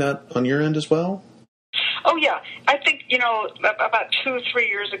you seeing that on your end as well? Oh, yeah. I think, about 2-3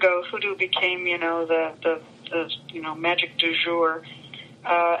 years ago, hoodoo became, the magic du jour.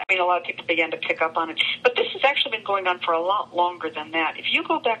 A lot of people began to pick up on it. But this has actually been going on for a lot longer than that. If you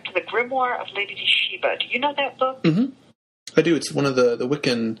go back to the Grimoire of Lady Sheba, do you know that book? Mm-hmm. I do. It's one of the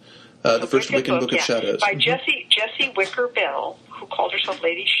Wiccan, the first Wiccan book of shadows. By Jessie Wicker Bell, who called herself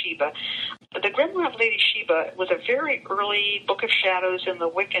Lady Sheba. The Grimoire of Lady Sheba was a very early book of shadows in the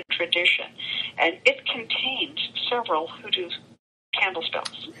Wiccan tradition, and it contains several hoodoo candle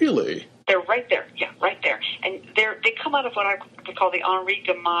spells. Really? They're right there. Yeah, right there. And they come out of what I would call the Henri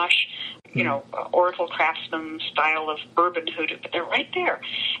Gamache, Oracle craftsman style of urban hoodoo, but they're right there.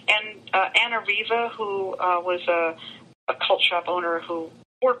 And Anna Riva, who was a cult shop owner who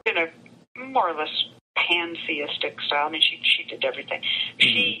worked in a more or less pantheistic style. I mean, she did everything.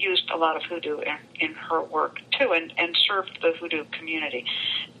 She used a lot of hoodoo in her work, too, and served the hoodoo community.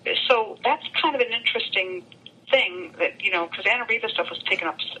 So that's kind of an interesting thing that, because Anna Riva stuff was taken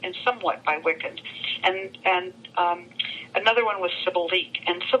up in somewhat by Wiccans. And another one was Sybil Leek.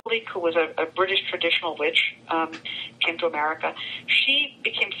 And Sybil Leek, who was a British traditional witch, came to America. She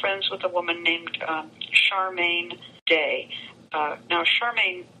became friends with a woman named Charmaine Day. Now,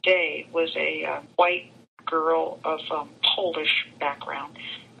 Charmaine Day was a white girl of Polish background.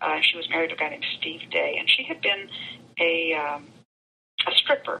 She was married to a guy named Steve Day, and she had been a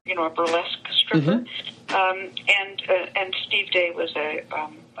stripper, a burlesque stripper. And Steve Day was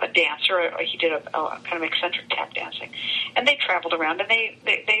a dancer. He did a kind of eccentric tap dancing, and they traveled around, and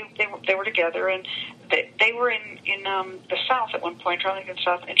they were together, and they were in the South at one point, traveling in the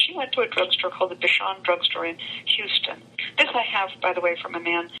South, and she went to a drugstore called the Bichon Drugstore in Houston. This I have, by the way, from a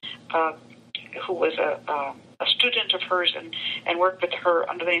man who was a student of hers and worked with her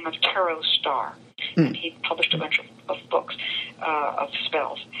under the name of Tarot Star. And he published a bunch of books of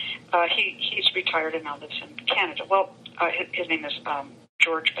spells. He's retired and now lives in Canada. Well, his name is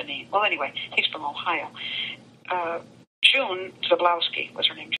George Benin. Well, anyway, he's from Ohio. June Zablowski was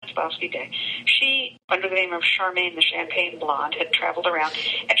her name, June Zablowski Day. She, under the name of Charmaine the Champagne Blonde, had traveled around,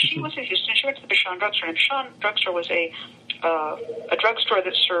 and she was in Houston. She went to the Bichon Drugstore, and Bichon Drugstore was a drugstore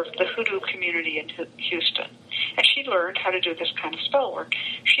that served the hoodoo community in Houston. And she learned how to do this kind of spell work.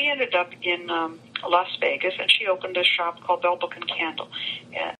 She ended up in Las Vegas, and she opened a shop called Bell Book and Candle.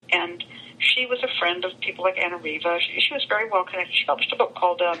 And she was a friend of people like Anna Riva. She was very well connected. She published a book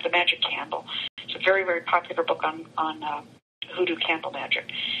called The Magic Candle. It's a very, very popular book on hoodoo candle magic.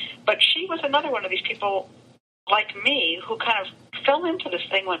 But she was another one of these people like me who kind of fell into this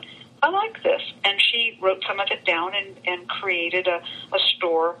thing when, I like this. And she wrote some of it down and created a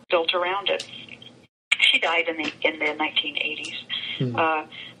store built around it. She died in the 1980s.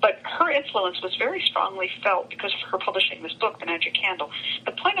 But her influence was very strongly felt because of her publishing this book, The Magic Candle.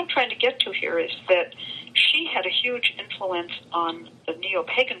 The point I'm trying to get to here is that she had a huge influence on the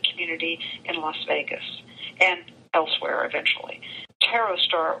neo-pagan community in Las Vegas and elsewhere eventually. Tarot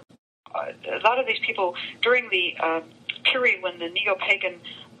Star, a lot of these people during the period when the neo-pagan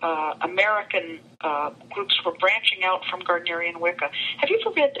American groups were branching out from Gardnerian Wicca. Have you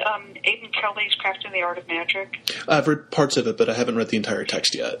ever read Aidan Kelly's Crafting the Art of Magic? I've read parts of it, but I haven't read the entire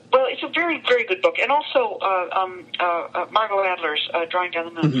text yet. Well, it's a very, very good book. And also Margot Adler's Drawing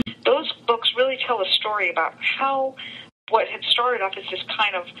Down the Moon. Mm-hmm. Those books really tell a story about how what had started off as this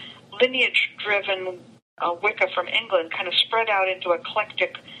kind of lineage-driven Wicca from England kind of spread out into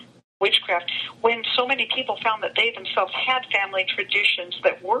eclectic witchcraft when so many people found that they themselves had family traditions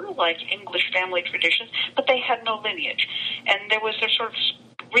that were like English family traditions, but they had no lineage. And there was this sort of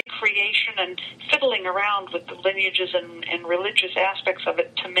recreation and fiddling around with the lineages and religious aspects of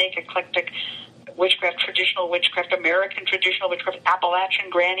it to make eclectic witchcraft, traditional witchcraft, American traditional witchcraft, Appalachian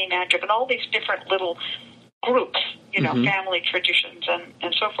granny magic, and all these different little groups, mm-hmm. family traditions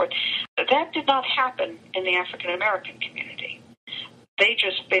and so forth. That did not happen in the African American community. They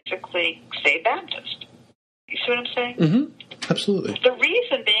just basically stayed Baptist. You see what I'm saying? Mm-hmm. Absolutely. The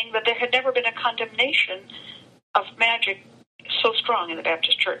reason being that there had never been a condemnation of magic so strong in the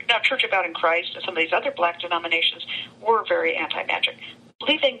Baptist Church. Now, Church of God in Christ and some of these other black denominations were very anti-magic.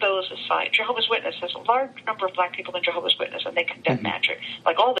 Leaving those aside, Jehovah's Witness has a large number of black people in Jehovah's Witness, and they condemn mm-hmm. magic,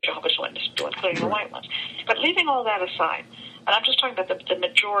 like all the Jehovah's Witnesses do, including the white ones. But leaving all that aside, and I'm just talking about the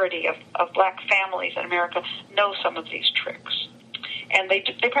majority of black families in America know some of these tricks. And they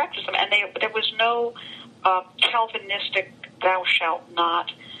practiced them, and there was no Calvinistic "thou shalt not"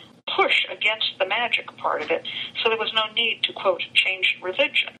 push against the magic part of it. So there was no need to, quote, change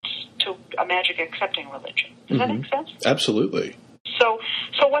religions to a magic-accepting religion. Does mm-hmm. that make sense? Absolutely.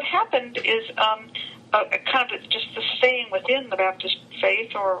 So what happened is kind of just the staying within the Baptist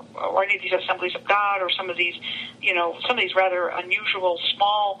faith or any of these Assemblies of God or some of these rather unusual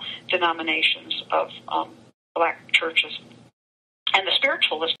small denominations of black churches. And the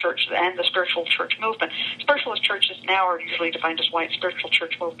spiritualist church and the spiritual church movement. Spiritualist churches now are usually defined as white. Spiritual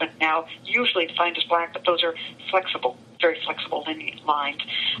church movement now usually defined as black, but those are flexible, very flexible lines.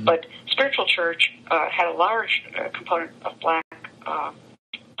 Mm-hmm. But spiritual church had a large component of black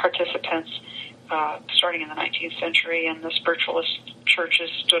participants starting in the 19th century, and the spiritualist churches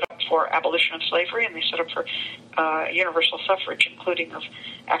stood up for abolition of slavery, and they stood up for universal suffrage, including of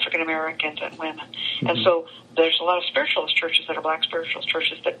African Americans and women. Mm-hmm. And so there's a lot of spiritualist churches that are black spiritualist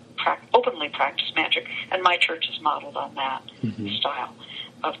churches that openly practice magic, and my church is modeled on that mm-hmm. style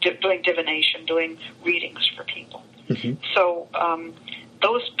of doing divination, doing readings for people. Mm-hmm. So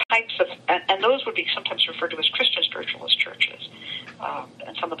those types of, and those would be sometimes referred to as Christian spiritualist churches.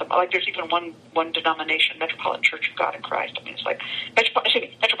 And some of them, like there's even one denomination, Metropolitan Church of God in Christ. I mean, it's like,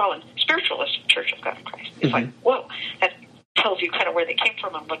 Metropolitan Spiritualist Church of God in Christ. It's mm-hmm. like, whoa, that tells you kind of where they came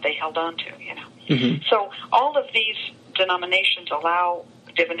from and what they held on to, Mm-hmm. So all of these denominations allow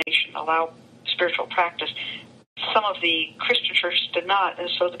divination, allow spiritual practice. Some of the Christian churches did not, and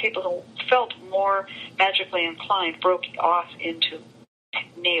so the people who felt more magically inclined broke off into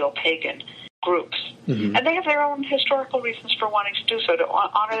neo-pagan groups. Mm-hmm. And they have their own historical reasons for wanting to do so, to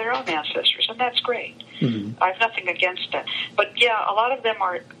honor their own ancestors, and that's great. Mm-hmm. I have nothing against that. But, yeah, a lot of them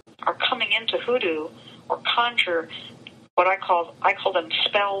are coming into hoodoo or conjure what I call them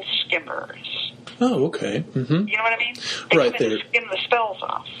spell skimmers. Oh, okay. Mm-hmm. You know what I mean? They right, come in to skim the spells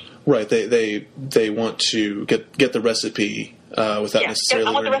off. Right, they want to get the recipe without necessarily...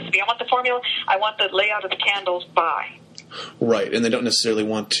 I want the recipe, I want the formula, I want the layout of the candles by... Right, and they don't necessarily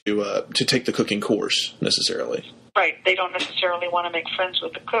want to take the cooking course, necessarily. Right, they don't necessarily want to make friends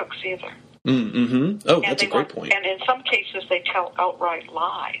with the cooks, either. Mm-hmm. Oh, that's a great point. And in some cases, they tell outright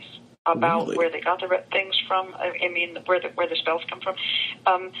lies about really? Where they got the things from, I mean, where the spells come from.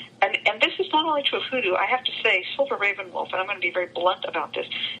 And this is not only true of hoodoo. I have to say, Silver Ravenwolf, and I'm going to be very blunt about this,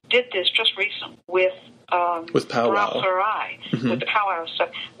 did this just recently with powwow. Mm-hmm. With the powwow stuff,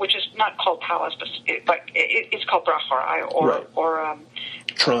 which is not called powwows, but it's called bracharai or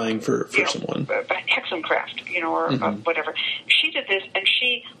trying for someone. Hexencraft, or mm-hmm. whatever. She did this, and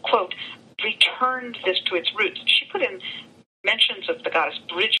she, quote, returned this to its roots. She put in mentions of the goddess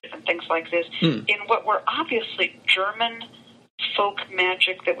Bridget and things like this in what were obviously German folk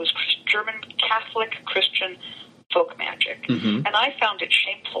magic that was German Catholic Christian folk magic. Mm-hmm. And I found it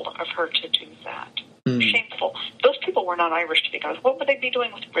shameful of her to do that. Mm. Shameful. Those people were not Irish to begin with. What would they be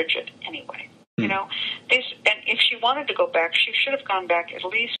doing with Bridget anyway? Mm. And if she wanted to go back, she should have gone back at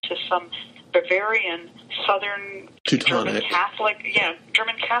least to some Bavarian, Southern, Teutonic.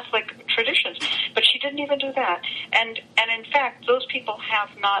 German Catholic traditions. But she didn't even do that. And in fact, those people have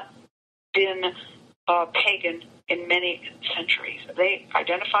not been pagan in many centuries. They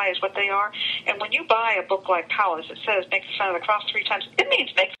identify as what they are. And when you buy a book like Powell's, it says make the sign of the cross 3 times. It means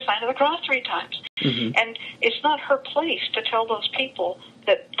make the sign of the cross 3 times. Mm-hmm. And it's not her place to tell those people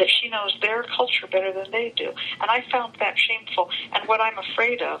that she knows their culture better than they do. And I found that shameful. And what I'm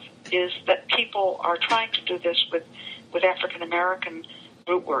afraid of is that people are trying to do this with African American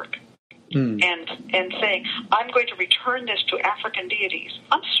root work. And saying, I'm going to return this to African deities.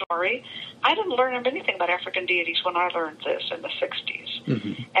 I'm sorry. I didn't learn anything about African deities when I learned this in the 60s.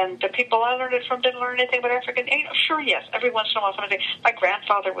 Mm-hmm. And the people I learned it from didn't learn anything about African. Sure, yes, every once in a while somebody say, my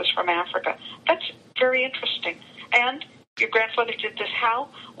grandfather was from Africa. That's very interesting. And your grandfather did this how?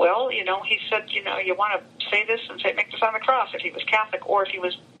 Well, he said, you want to say this and say, make this on the cross if he was Catholic. Or if he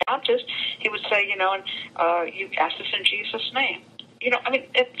was Baptist, he would say, you ask this in Jesus' name.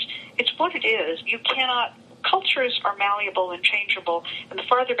 It's what it is. You cannot. Cultures are malleable and changeable, and the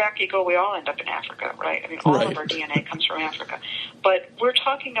farther back you go, we all end up in Africa, right? All of our DNA comes from Africa. But we're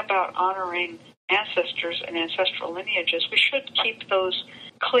talking about honoring ancestors and ancestral lineages. We should keep those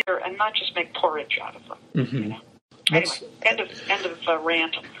clear and not just make porridge out of them. Mm-hmm. Anyway, end of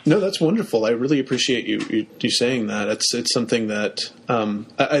rant. No, that's wonderful. I really appreciate you saying that. It's something that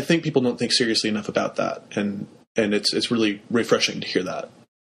I think people don't think seriously enough about that, and it's really refreshing to hear that.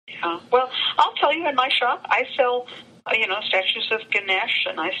 Yeah. Well, I'll tell you, in my shop, I sell, statues of Ganesh,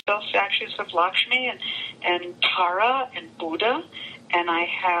 and I sell statues of Lakshmi and Tara and Buddha, and I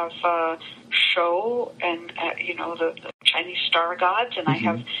have Shou and, the Chinese star gods, and mm-hmm.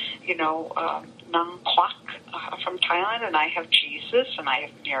 I have, Nang Kwak from Thailand, and I have Jesus, and I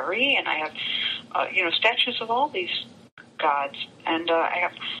have Mary, and I have, statues of all these gods, and I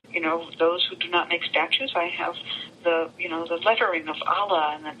have, those who do not make statues. I have the lettering of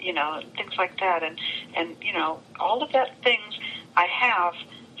Allah, and things like that, and all of that things I have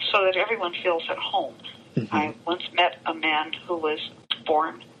so that everyone feels at home. Mm-hmm. I once met a man who was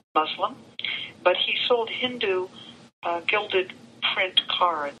born Muslim, but he sold Hindu gilded print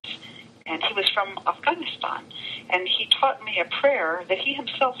cards, and he was from Afghanistan, and he taught me a prayer that he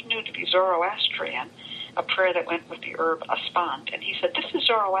himself knew to be Zoroastrian, a prayer that went with the herb Aspand. And he said, this is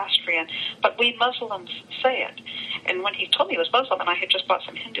Zoroastrian, but we Muslims say it. And when he told me he was Muslim, and I had just bought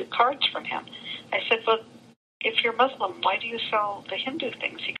some Hindu cards from him, I said, well, if you're Muslim, why do you sell the Hindu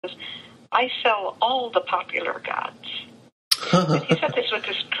things? He goes, I sell all the popular gods. And he said this with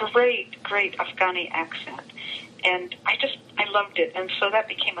this great, great Afghani accent. And I loved it. And so that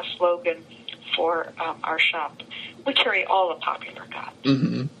became a slogan for our shop. We carry all the popular gods.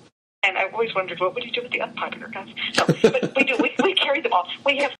 Mm-hmm. And I've always wondered, what would you do with the unpopular gods? No, but we do. We carry them all.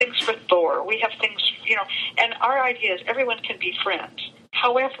 We have things for Thor. We have things, and our idea is everyone can be friends.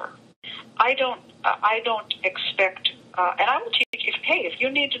 However, I don't expect, and I will teach you, hey, if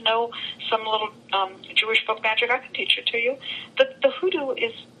you need to know some little Jewish book magic, I can teach it to you. The hoodoo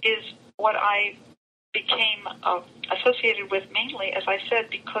is what I became associated with mainly, as I said,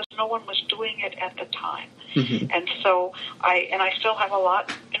 because no one was doing it at the time. Mm-hmm. And so I still have a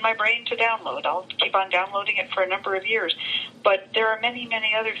lot in my brain to download. I'll keep on downloading it for a number of years. But there are many,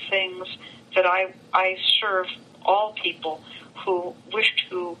 many other things that I serve all people who wish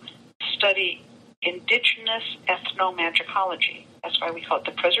to study Indigenous ethnomagicology. That's why we call it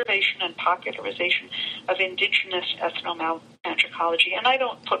the preservation and popularization of Indigenous ethnomagicology. And I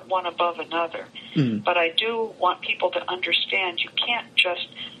don't put one above another, but I do want people to understand you can't just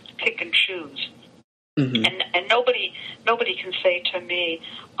pick and choose. Mm-hmm. And nobody can say to me,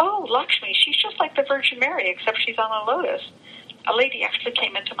 oh, Lakshmi, she's just like the Virgin Mary, except she's on a lotus. A lady actually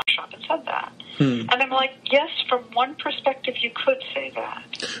came into my shop and said that. And I'm like, yes, from one perspective you could say that.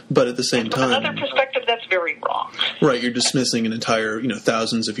 But at the same time... From another perspective, that's very wrong. Right, you're dismissing an entire,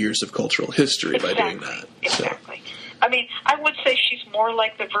 thousands of years of cultural history by doing that. Exactly. So. I mean, I would say she's more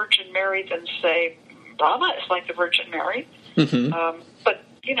like the Virgin Mary than, say, Brahma is like the Virgin Mary. Mm-hmm. But,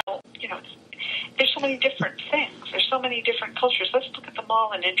 there's so many different things. There's so many different cultures. Let's look at them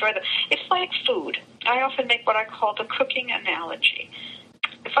all and enjoy them. It's like food. I often make what I call the cooking analogy.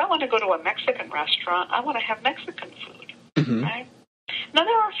 If I want to go to a Mexican restaurant, I want to have Mexican food, mm-hmm. right? Now,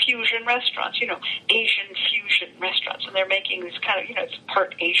 there are fusion restaurants, Asian fusion restaurants, and they're making these kind of, it's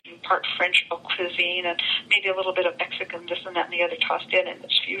part Asian, part French cuisine, and maybe a little bit of Mexican, this and that and the other tossed in, and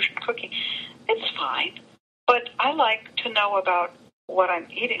it's fusion cooking. It's fine, but I like to know about what I'm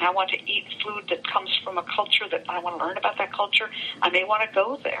eating. I want to eat food that comes from a culture that I want to learn about that culture. I may want to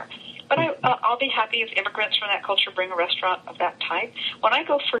go there. But I'll be happy if immigrants from that culture bring a restaurant of that type. When I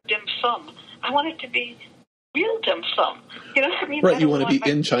go for dim sum, I want it to be real dim sum. You know what I mean? Right, you want to be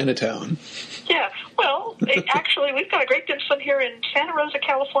in Chinatown. Yeah, well, actually, we've got a great dim sum here in Santa Rosa,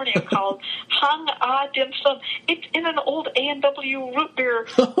 California, called Hung Ah Dim Sum. It's in an old A&W root beer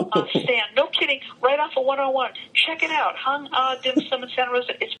stand. No kidding, right off of 101. Check it out, Hung Ah Dim Sum in Santa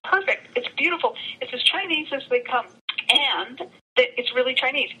Rosa. It's perfect. It's beautiful. It's as Chinese as they come. And it's really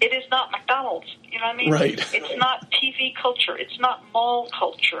Chinese. It is not McDonald's. You know what I mean? Right. It's not TV culture. It's not mall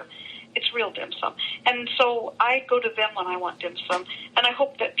culture. It's real dim sum. And so I go to them when I want dim sum, and I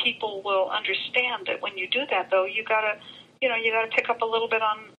hope that people will understand that when you do that, though, you gotta pick up a little bit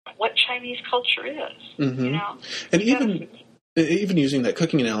on what Chinese culture is. Mm-hmm. You know? And even using that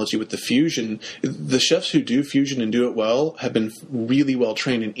cooking analogy with the fusion, the chefs who do fusion and do it well have been really well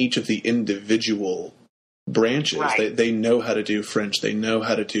trained in each of the individual branches. Right. They know how to do French, they know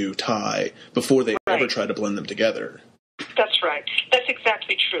how to do Thai before they ever try to blend them together. That's right. That's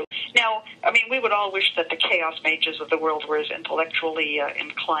exactly true. Now, I mean, we would all wish that the chaos mages of the world were as intellectually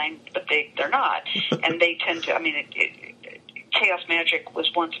inclined, but they're not. And they tend to, I mean, chaos magic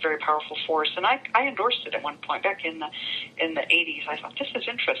was once a very powerful force, and I endorsed it at one point back in the 80s. I thought, this is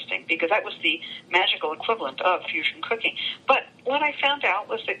interesting, because that was the magical equivalent of fusion cooking. But what I found out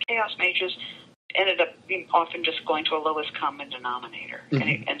was that chaos mages ended up often just going to a lowest common denominator, and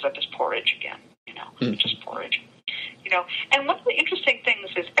it ends up as porridge again, just porridge. And one of the interesting things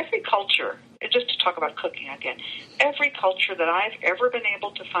is every culture, just to talk about cooking again, every culture that I've ever been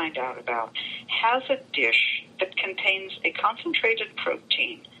able to find out about has a dish that contains a concentrated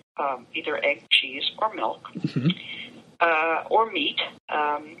protein, either egg, cheese, or milk, or meat,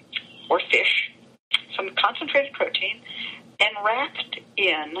 or fish, some concentrated protein, and wrapped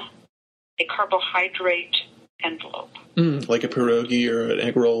in a carbohydrate envelope. Like a pierogi or an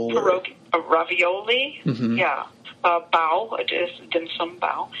egg roll? Pierogi, a ravioli, yeah. Bao, it is dim sum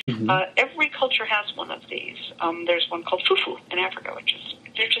bao. Every culture has one of these. There's one called fufu in Africa, which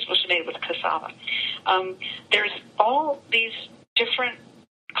was made with cassava. There's all these different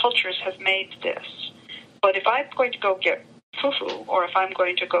cultures have made this. But if I'm going to go get fufu, or if I'm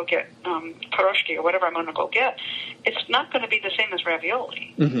going to go get pierogi, or whatever I'm going to go get, it's not going to be the same as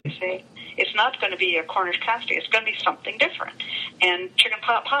ravioli. You see? It's not going to be a Cornish pasty. It's going to be something different. And chicken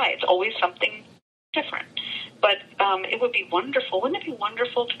pot pie, it's always something different. But it would be wonderful. Wouldn't it be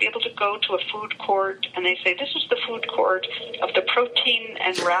wonderful to be able to go to a food court and they say, this is the food court of the protein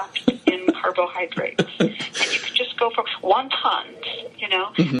and wrapped in carbohydrates. And you could just go for wontons,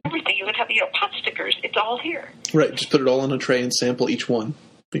 everything. You would have, pot stickers. It's all here. Right. Just put it all on a tray and sample each one.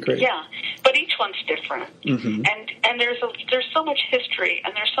 Be great. Yeah. But each one's different. And there's so much history,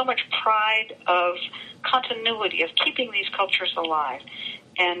 and there's so much pride of continuity, of keeping these cultures alive.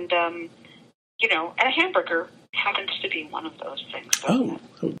 And, and a hamburger happens to be one of those things. Oh,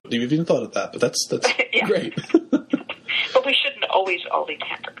 you've even thought of that, but that's great. But we shouldn't always all eat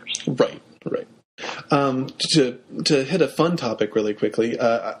hamburgers. Right. To hit a fun topic really quickly,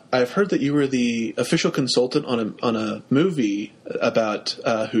 I've heard that you were the official consultant on a movie about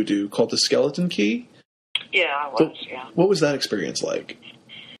hoodoo called The Skeleton Key. Yeah, I was, yeah. What was that experience like?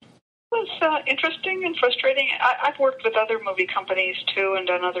 It was interesting and frustrating. I've worked with other movie companies too, and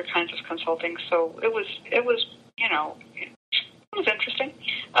done other kinds of consulting. So it was interesting.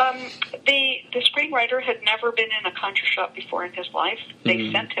 The screenwriter had never been in a conjure shop before in his life.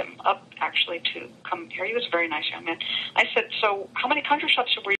 They sent him up actually to come here. He was a very nice young man. I said, "So, how many conjure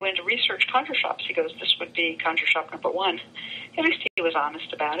shops were you in to research conjure shops?" He goes, "This would be conjure shop number 1." At least he was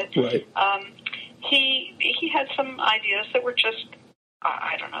honest about it. Right. He had some ideas that were just,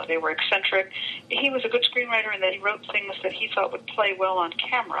 I don't know, they were eccentric. He was a good screenwriter in that he wrote things that he thought would play well on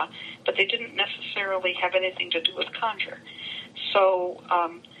camera, but they didn't necessarily have anything to do with conjure. So,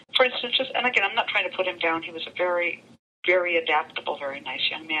 for instance, and again, I'm not trying to put him down. He was a very, very adaptable, very nice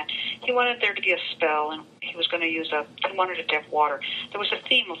young man. He wanted there to be a spell, and he was going to he wanted it to have water. There was a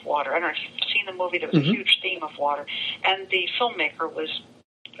theme of water. I don't know if you've seen the movie. There was a huge theme of water. And the filmmaker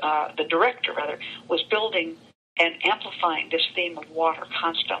the director was building and amplifying this theme of water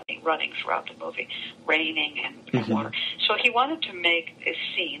constantly running throughout the movie, raining and water. So he wanted to make a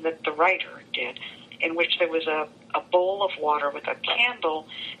scene that the writer did in which there was a bowl of water with a candle,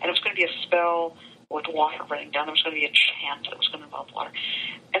 and it was going to be a spell with water running down. There was going to be a chant that was going to involve water.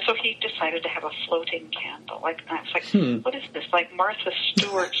 And so he decided to have a floating candle. It's like, what is this? Like Martha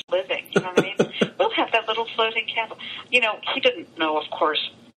Stewart's Living. You know what I mean? We'll have that little floating candle. He didn't know, of course.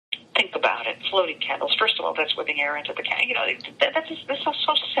 Think about it. Floating candles. First of all, that's whipping air into the candle. That's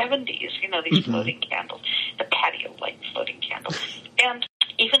so 70s, these floating candles. The patio light floating candle. And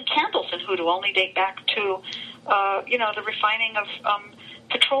even candles in hoodoo only date back to, the refining of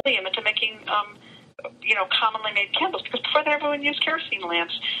petroleum into making commonly made candles, because before that everyone used kerosene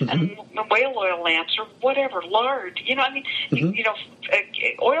lamps and whale oil lamps or whatever, lard.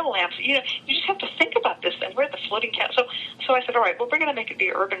 Oil lamps. You just have to think about this thing. We're the floating candle. So I said, all right, well, we're going to make it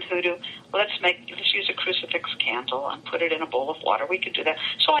be urban hoodoo. Let's use a crucifix candle and put it in a bowl of water. We could do that.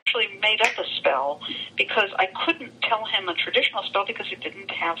 So I actually made up a spell because I couldn't tell him a traditional spell because it didn't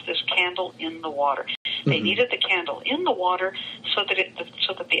have this candle in the water. They needed the candle in the water so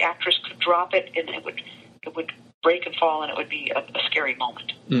that the actress could drop it and it would break and fall, and it would be a scary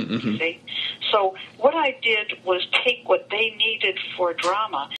moment. You see? So what I did was take what they needed for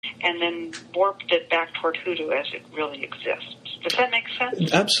drama and then warped it back toward hoodoo as it really exists. Does that make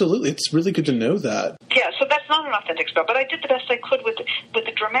sense? Absolutely. It's really good to know that. Yeah, so that's not an authentic spell, but I did the best I could with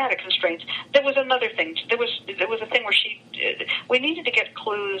the dramatic constraints. There was another thing. There was a thing where we needed to get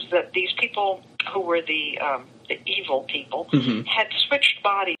clues that these people who were the evil people had switched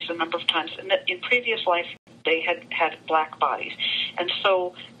bodies a number of times, and that in previous life they had black bodies. And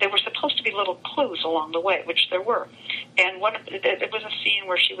so there were supposed to be little clues along the way, which there were. And there was a scene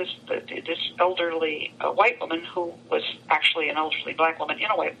where she was this elderly white woman who was actually an elderly black woman in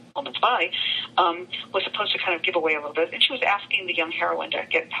a white woman's body, was supposed to kind of give away a little bit. And she was asking the young heroine to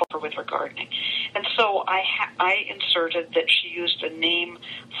help her with her gardening. And so I inserted that she used a name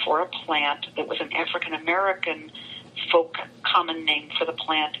for a plant that was an African-American folk common name for the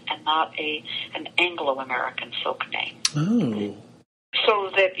plant and not an Anglo-American folk name. Oh. So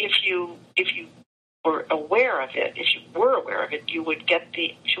that if you were aware of it, you would get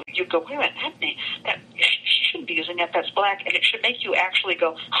you'd go, wait a minute, she shouldn't be using that, that's black, and it should make you actually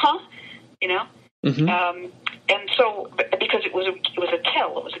go, huh? And so, because it was a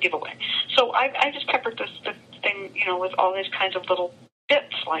tell, it was a giveaway. So I just peppered the thing, with all these kinds of little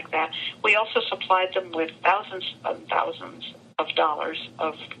bits like that. We also supplied them with thousands and thousands of dollars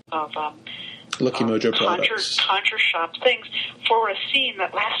of Lucky Mojo products. Conjure shop things for a scene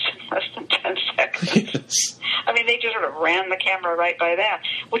that lasted less than 10 seconds. Yes. I mean, they just sort of ran the camera right by that,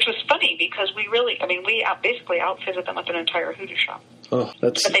 which was funny because we basically outfitted them with an entire hoodoo shop. Oh,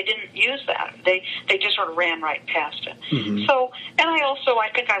 but they didn't use that. They just sort of ran right past it. So, and I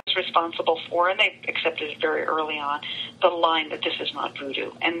think I was responsible for, and they accepted it very early on, the line that this is not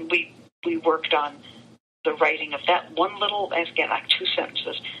voodoo. And we worked on the writing of that one little, again, like 2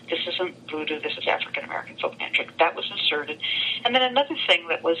 sentences. This isn't voodoo, this is African-American folk magic. That was inserted. And then another thing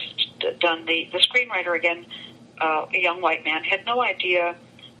that was done, the screenwriter, again, a young white man, had no idea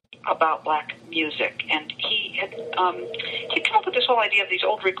about black music, and he come up with this whole idea of these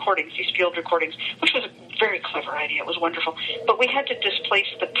old recordings, these field recordings, which was a very clever idea. It was wonderful, but we had to displace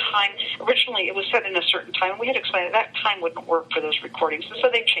the time. Originally, it was set in a certain time, and we had to explain that time wouldn't work for those recordings, and so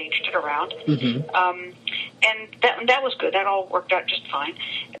they changed it around. And that was good. That all worked out just fine.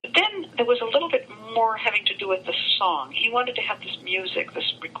 Then there was a little bit more having to do with the song. He wanted to have this music,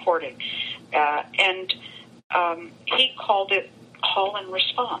 this recording, and he called it Call and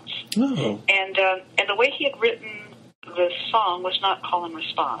Response. Oh. And the way he had written the song was not call and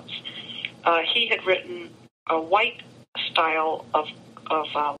response. He had written a white style of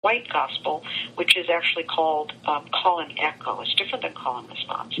white gospel, which is actually called call and echo. It's different than call and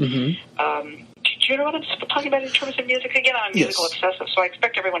response. Do you know what I'm talking about in terms of music? Again, I'm musical obsessive, so I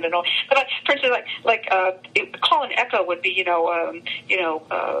expect everyone to know. But for instance, call and echo would be,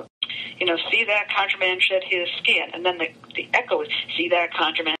 see that conjure man shed his skin, and then the echo is, see that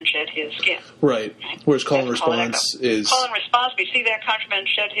conjure man shed his skin. Right. Whereas call and response is... Call and response be, see that conjure man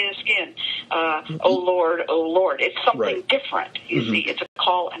shed his skin. Oh, Lord. It's something different, you see. It's a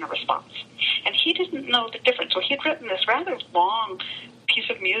call and a response. And he didn't know the difference. So he had written this rather long piece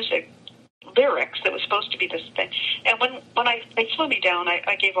of music, lyrics, that was supposed to be this thing. And when they flew me down,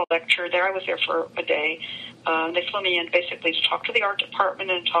 I gave a lecture there. I was there for a day. They flew me in basically to talk to the art department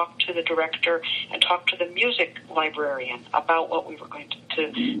and talk to the director and talk to the music librarian about what we were going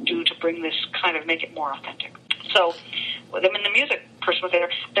to do to bring this kind of, make it more authentic. So when the music person was there,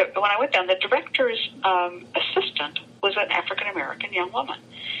 when I went down, the director's assistant was an African-American young woman.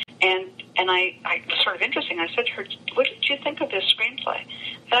 And I was sort of interesting. I said to her, what did you think of this screenplay?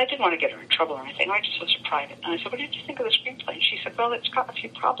 And I didn't want to get her in trouble or anything. I just was private. And I said, what did you think of the screenplay? And she said, well, it's got a few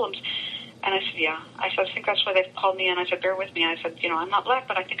problems. And I said, yeah. I said, I think that's why they've called me in. I said, bear with me. I said, I'm not black,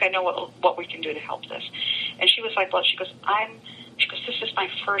 but I think I know what we can do to help this. And she was like, well, she goes, this is my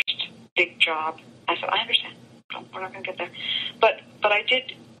first big job. I said, I understand. We're not going to get there. But I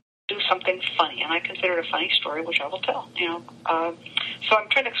did do something funny, and I consider it a funny story, which I will tell. So I'm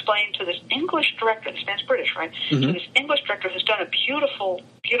trying to explain to this English director. This man's British, right? So this English director who's done a beautiful,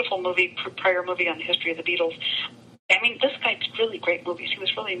 beautiful movie, prior movie on the history of the Beatles, and mean, this guy did really great movies. He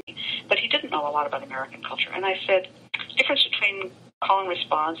was really neat, but he didn't know a lot about American culture. And I said, the difference between call and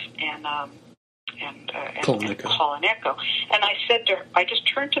response and call and echo. And I said to her, I just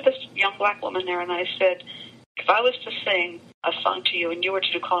turned to this young black woman there, and I said, if I was to sing a song to you and you were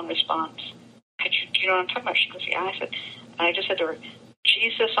to do call and response, could you, do you know what I'm talking about? She goes, yeah. I just said to her,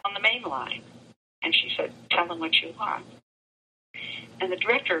 Jesus on the main line. And she said, tell him what you want. And the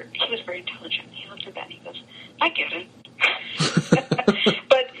director, he was very intelligent. He looked at that and he goes, I get it.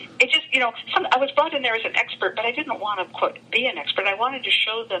 But it just, I was brought in there as an expert, but I didn't want to, quote, be an expert. I wanted to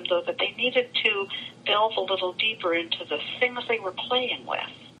show them, though, that they needed to delve a little deeper into the things they were playing with.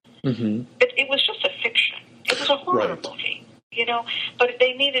 Mm-hmm. It was just a fiction. It was a horror movie, but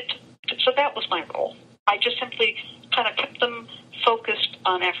they needed to, so that was my role. I just simply kind of kept them focused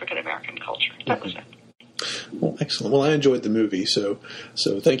on African-American culture. That was it. Well, excellent. Well, I enjoyed the movie, so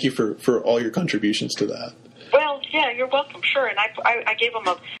thank you for all your contributions to that. Well, yeah, you're welcome. Sure, and I gave them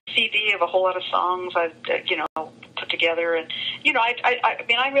a CD of a whole lot of songs I put together, and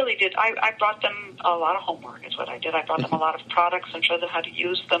I really did. I brought them a lot of homework. Is what I did. I brought them a lot of products and showed them how to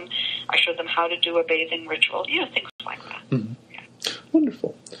use them. I showed them how to do a bathing ritual. Things like that. Mm-hmm. Yeah.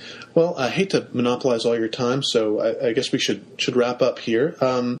 Wonderful. Well, I hate to monopolize all your time, so I guess we should wrap up here.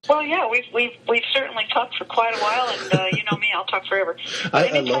 Well, yeah, we've certainly talked for quite a while, and you know me, I'll talk forever.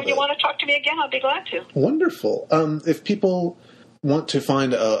 Anytime you want to talk to me again, I'll be glad to. Wonderful. If people want to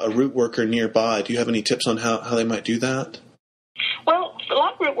find a root worker nearby, do you have any tips on how they might do that? Well, a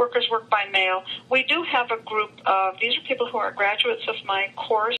lot of root workers work by mail. We do have a group of, these are people who are graduates of my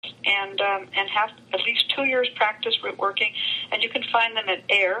course and have at least 2 years practice root working, and you can find them at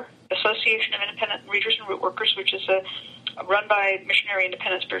AIRR, Association of Independent Readers and Root Workers, which is run by Missionary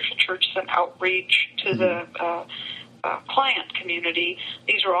Independent Spiritual Churches and outreach to the client community.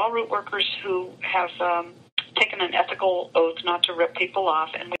 These are all root workers who have taken an ethical oath not to rip people off,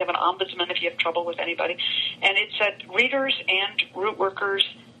 and we have an ombudsman if you have trouble with anybody. And it's at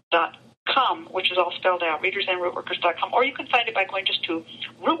readersandrootworkers.com, which is all spelled out, readersandrootworkers.com. Or you can find it by going just to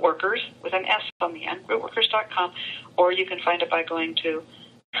Rootworkers with an S on the end, rootworkers.com, or you can find it by going to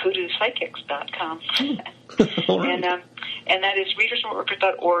hoodooPsychics.com. Right. And that is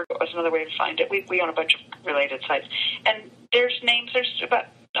readersandrootworkers.org is another way to find it. We own a bunch of related sites. And there's about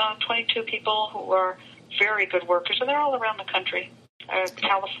 22 people who are very good workers, and they're all around the country.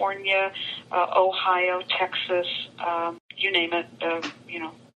 California, Ohio, Texas, you name it,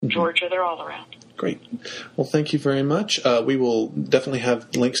 Georgia, they're all around. Great. Well, thank you very much. We will definitely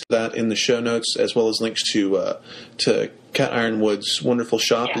have links to that in the show notes, as well as links to Cat Yronwode's wonderful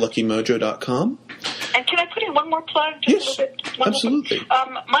shop, LuckyMojo.com. And can I put in one more plug? Yes, a little bit? Absolutely.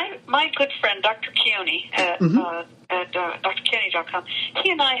 My good friend, Dr. Keone, at drkeone.com,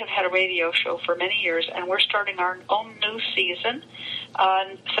 he and I have had a radio show for many years, and we're starting our own new season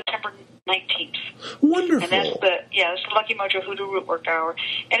on September 19th. Wonderful. And that's the Lucky Mojo Hoodoo Rootwork Hour.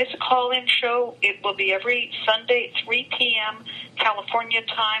 And it's a call-in show. It will be every Sunday at 3 p.m. California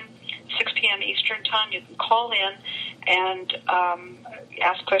time, 6 p.m. Eastern time. You can call in and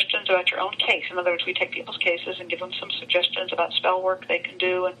ask questions about your own case. In other words, we take people's cases and give them some suggestions about spell work they can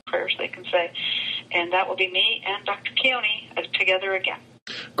do and prayers they can say. And that will be me and Dr. Keone together again.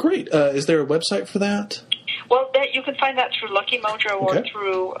 Great. Is there a website for that? Well, you can find that through Lucky Mojo or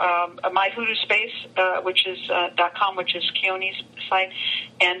through my Hoodoo Space, which is .com, which is Keone's site.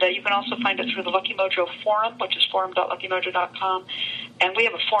 And you can also find it through the Lucky Mojo Forum, which is forum.luckymojo.com. And we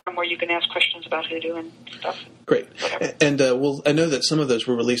have a forum where you can ask questions about hoodoo and stuff. Great. And I know that some of those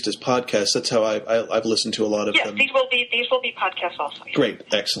were released as podcasts. That's how I've listened to a lot of them. Yes, these will be podcasts also. Yeah. Great.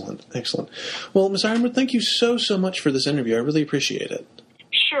 Excellent. Well, Ms. Yronwode, thank you so much for this interview. I really appreciate it.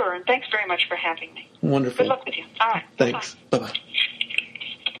 Sure, and thanks very much for having me. Wonderful. Good luck with you. All right. Thanks. Bye-bye.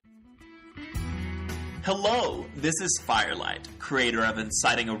 Hello, this is Firelight, creator of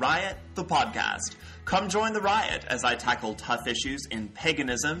Inciting a Riot, the podcast. Come join the riot as I tackle tough issues in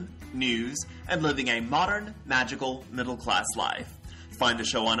paganism, news, and living a modern, magical, middle-class life. Find the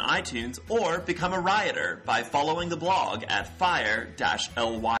show on iTunes or become a rioter by following the blog at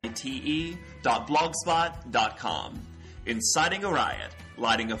fire-lyte.blogspot.com. Inciting a Riot,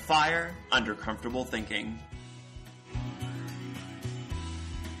 lighting a fire under comfortable thinking.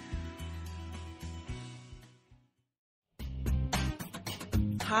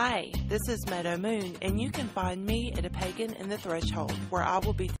 Hi, this is Meadow Moon, and you can find me at A Pagan in the Threshold, where I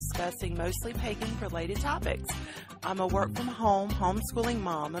will be discussing mostly pagan-related topics. I'm a work-from-home homeschooling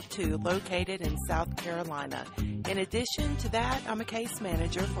mom of 2 located in South Carolina. In addition to that, I'm a case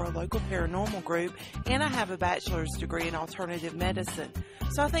manager for a local paranormal group, and I have a bachelor's degree in alternative medicine.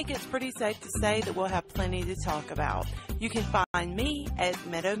 So I think it's pretty safe to say that we'll have plenty to talk about. You can find me at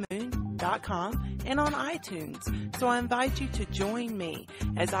meadowmoon.com and on iTunes. So I invite you to join me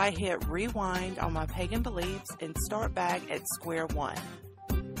as I hit rewind on my pagan beliefs and start back at square one.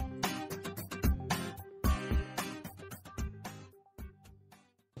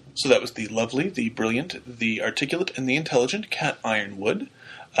 So that was the lovely, the brilliant, the articulate, and the intelligent Cat Yronwode.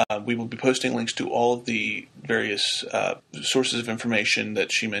 We will be posting links to all of the various sources of information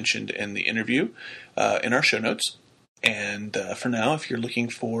that she mentioned in the interview in our show notes. And for now, if you're looking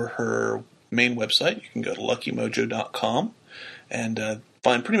for her main website, you can go to luckymojo.com and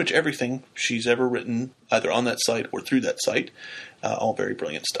find pretty much everything she's ever written, either on that site or through that site. All very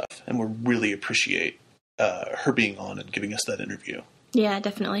brilliant stuff. And we really appreciate her being on and giving us that interview. Yeah,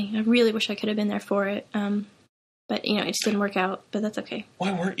 definitely. I really wish I could have been there for it. But, it just didn't work out. But that's okay.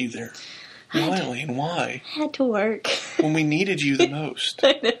 Why weren't you there? Why, Laine? Why? I had to work. When we needed you the most.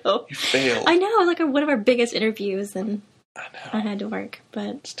 I know. You failed. I know. Like one of our biggest interviews, and I know. I had to work.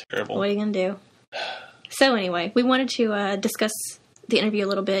 But it's terrible. What are you going to do? So anyway, we wanted to discuss the interview a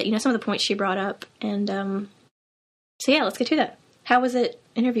little bit. Some of the points she brought up. And so, yeah, let's get to that. How was it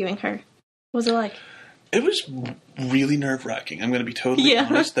interviewing her? What was it like? It was really nerve-wracking. I'm going to be totally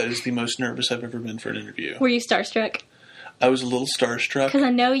honest. That is the most nervous I've ever been for an interview. Were you starstruck? I was a little starstruck. Because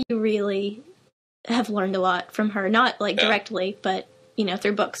I know you really have learned a lot from her. Not, directly, but,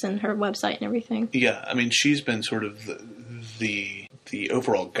 through books and her website and everything. Yeah, I mean, she's been sort of the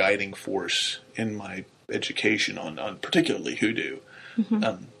overall guiding force in my education on particularly hoodoo.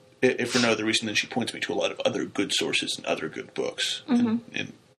 Mm-hmm. If for no other reason than she points me to a lot of other good sources and other good books. Mm-hmm.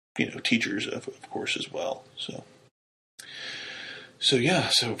 And teachers, of course, as well. So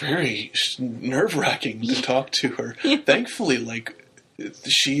very nerve-wracking to talk to her. Yeah. Thankfully,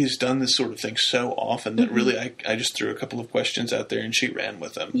 she has done this sort of thing so often that really I just threw a couple of questions out there and she ran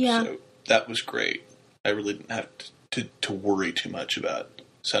with them. Yeah. So that was great. I really didn't have to worry too much about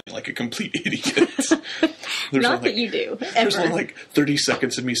sounding like a complete idiot. Not that you do. There's only 30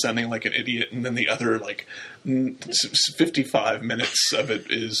 seconds of me sounding like an idiot, and then the other 55 minutes of it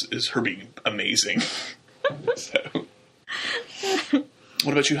is her being amazing. So,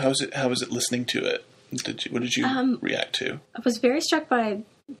 what about you? How was it listening to it? What did you react to? I was very struck by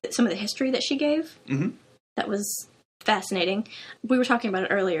some of the history that she gave. Mm-hmm. That was fascinating. We were talking about it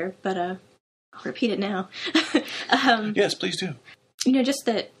earlier, but I'll repeat it now. Yes, please do. Just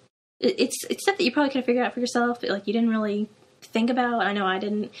that it's stuff that you probably could have figured out for yourself, but you didn't really think about. I know I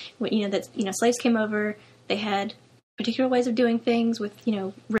didn't. Slaves came over, they had particular ways of doing things with,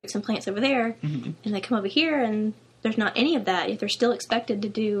 roots and plants over there, mm-hmm. and they come over here and there's not any of that, yet they're still expected to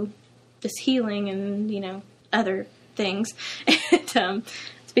do this healing and, other things. And,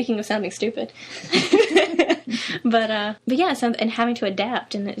 speaking of sounding stupid. but yeah, and having to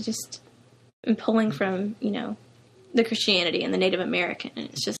adapt, and it's just pulling from, the Christianity and the Native American, and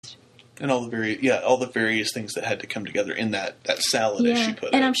it's just... And all the various things that had to come together in that salad, as she put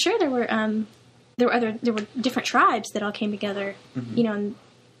it. And I'm sure there were different tribes that all came together, mm-hmm.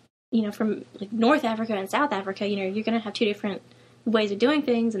 From North Africa and South Africa. You're going to have 2 different ways of doing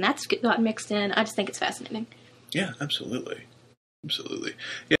things, and that's gotten mixed in. I just think it's fascinating. Yeah, absolutely.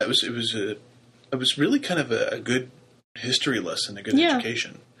 Yeah, it was really kind of a good history lesson, a good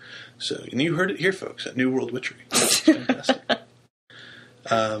education. So, and you heard it here, folks, at New World Witchery. That's fantastic.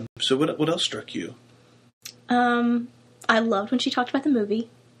 So what else struck you? I loved when she talked about the movie.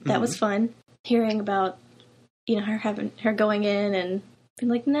 That mm-hmm. was fun. Hearing about, her going in and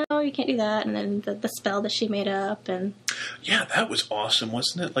being like, no, you can't do that. And then the spell that she made up. And yeah, that was awesome,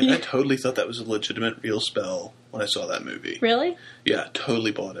 wasn't it? I totally thought that was a legitimate, real spell when I saw that movie. Really? Yeah,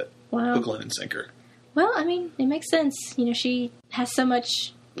 totally bought it. Wow. Hook, line, and sinker. Well, I mean, it makes sense. She has so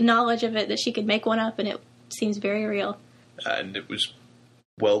much knowledge of it that she could make one up, and it seems very real. And it was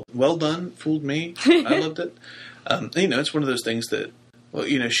well done. Fooled me. I loved it. It's one of those things that,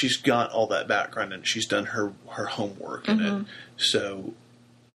 she's got all that background and she's done her homework in mm-hmm. it. So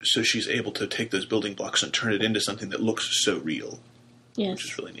she's able to take those building blocks and turn it into something that looks so real. Yes. Which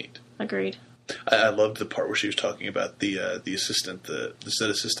is really neat. Agreed. I loved the part where she was talking about the assistant, the set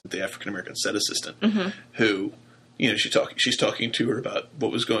assistant, the African American set assistant, mm-hmm. who, she's talking to her about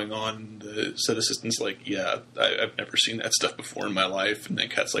what was going on. The set assistant's like, yeah, I've never seen that stuff before in my life. And then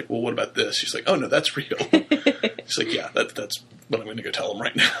Kat's like, well, what about this? She's like, oh no, that's real. She's like, yeah, that's what I'm going to go tell them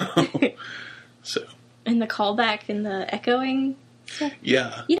right now. So. And the callback and the echoing stuff.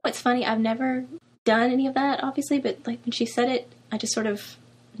 Yeah. You know, it's funny. I've never done any of that, obviously, but like when she said it, I just sort of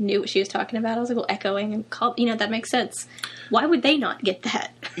knew what she was talking about. I was like, well, echoing and call, that makes sense. Why would they not get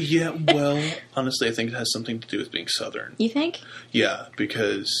that? Yeah, well, honestly, I think it has something to do with being Southern. You think? Yeah,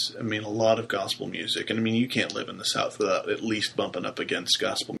 because, a lot of gospel music, and you can't live in the South without at least bumping up against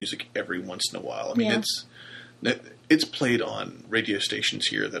gospel music every once in a while. It's played on radio stations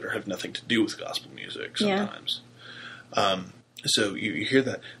here that have nothing to do with gospel music sometimes. Yeah. So you hear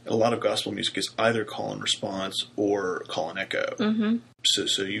that a lot of gospel music is either call and response or call and echo. Mm-hmm.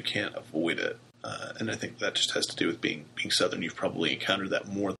 So you can't avoid it. And I think that just has to do with being Southern. You've probably encountered that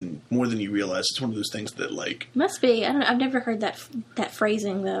more than you realize. It's one of those things that must be. I don't know. I've never heard that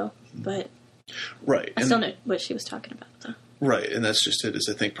phrasing though, but right. I still know what she was talking about though. Right, and that's just it. Is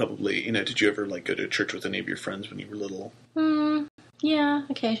I think probably did you ever go to church with any of your friends when you were little? Yeah,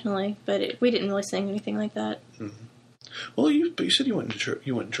 occasionally, but we didn't really sing anything like that. Mm-hmm. Well, you said you went to church.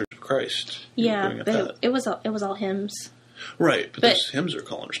 You went to Church of Christ. Yeah, but it was all hymns. Right, but those hymns are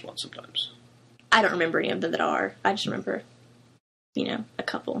call and response sometimes. I don't remember any of them that are. I just remember, a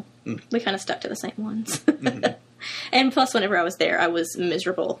couple. Mm. We kind of stuck to the same ones. Mm-hmm. And plus, whenever I was there, I was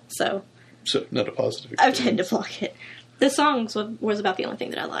miserable. So not a positive experience. I tend to block it. The songs was about the only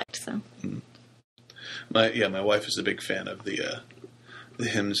thing that I liked. So. Mm. My wife is a big fan of the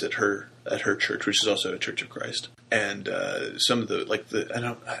hymns at her church, which is also a Church of Christ. And some of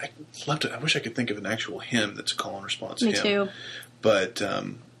I wish I could think of an actual hymn that's a call and response hymn. Me too. But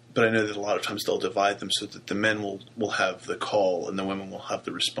I know that a lot of times they'll divide them so that the men will have the call and the women will have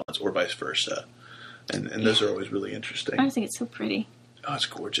the response, or vice versa. And those are always really interesting. I just think it's so pretty. Oh, it's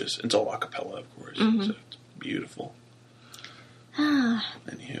gorgeous. It's all a cappella, of course. Mm-hmm. So it's beautiful.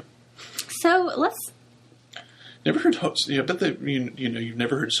 Anywho. So let's. Never heard. I bet that you've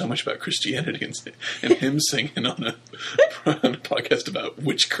never heard so much about Christianity and hymn singing on a podcast about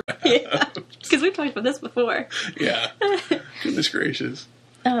witchcraft. Yeah, because we've talked about this before. Yeah, goodness gracious.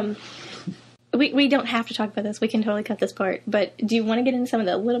 We don't have to talk about this. We can totally cut this part. But do you want to get into some of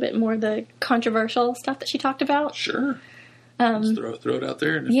the little bit more of the controversial stuff that she talked about? Sure. Let's throw it out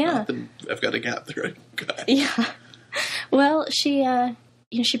there, and if not, then I've got a gap there. Yeah. Well, she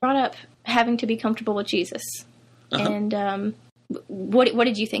brought up having to be comfortable with Jesus. Uh-huh. And what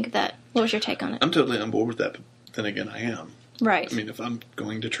did you think of that? What was your take on it? I'm totally on board with that, but then again, I am. Right. If I'm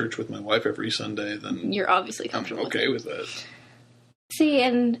going to church with my wife every Sunday, then you're obviously comfortable. I'm okay with it. See,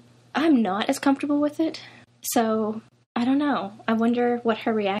 and I'm not as comfortable with it, so I don't know. I wonder what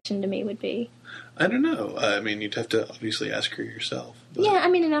her reaction to me would be. I don't know. You'd have to obviously ask her yourself. But... Yeah,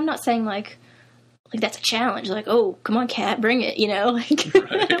 and I'm not saying like that's a challenge. Like, oh, come on, Kat, bring it. Right.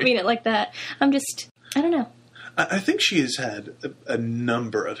 I don't mean it like that. I don't know. I think she has had a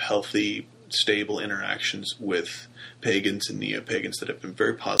number of healthy, stable interactions with pagans and neo-pagans that have been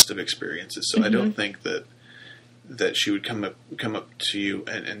very positive experiences. So mm-hmm. I don't think that she would come up to you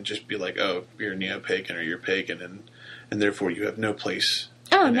and just be like, oh, you're a neo-pagan or you're pagan, and therefore you have no place.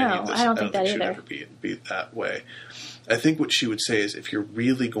 Oh, no, I don't think that she would either. ever be that way. I think what she would say is if you're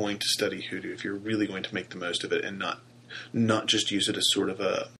really going to study hoodoo, if you're really going to make the most of it and not just use it as sort of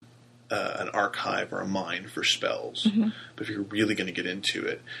an archive or a mine for spells. Mm-hmm. But if you're really going to get into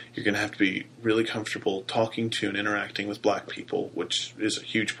it, you're going to have to be really comfortable talking to and interacting with black people, which is a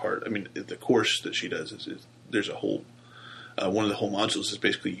huge part. The course that she does is there's a whole one of the whole modules is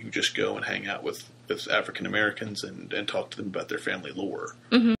basically you just go and hang out with African Americans and talk to them about their family lore.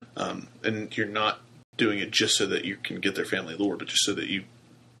 Mm-hmm. And you're not doing it just so that you can get their family lore, but just so that you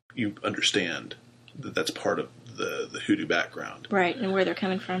understand that that's part of the hoodoo background. Right, and where they're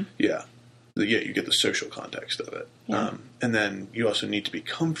coming from. Yeah. You get the social context of it. Yeah. And then you also need to be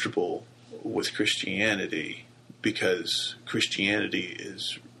comfortable with Christianity because Christianity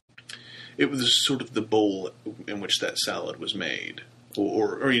it was sort of the bowl in which that salad was made.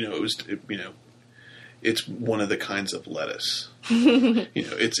 Or it's one of the kinds of lettuce.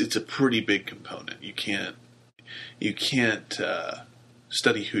 It's a pretty big component. You can't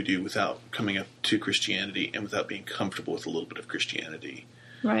study hoodoo without coming up to Christianity and without being comfortable with a little bit of Christianity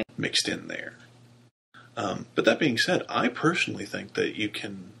mixed in there. But that being said, I personally think that you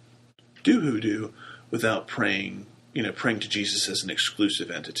can do hoodoo without praying to Jesus as an exclusive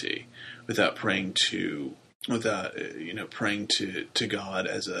entity, without praying to God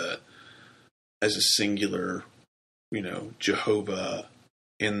as a singular, Jehovah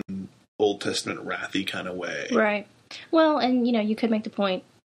in Old Testament wrathy kind of way. Right. Well, and, you could make the point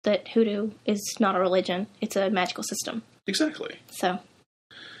that hoodoo is not a religion. It's a magical system. Exactly. So.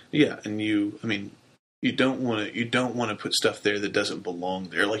 Yeah, and you don't want to put stuff there that doesn't belong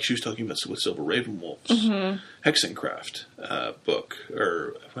there. Like she was talking about with Silver Ravenwolf's Hexencraft book,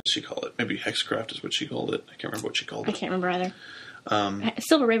 or what did she call it? Maybe Hexcraft is what she called it. I can't remember what she called it. I can't remember either.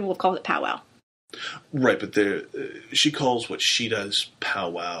 Silver Ravenwolf called it powwow. Right, but she calls what she does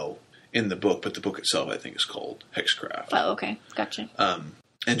powwow in the book, but the book itself I think is called Hexcraft. Oh, okay. Gotcha.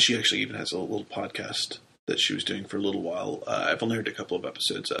 And she actually even has a little podcast that she was doing for a little while. I've only heard a couple of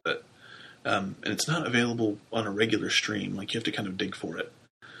episodes of it. And it's not available on a regular stream. Like, you have to kind of dig for it.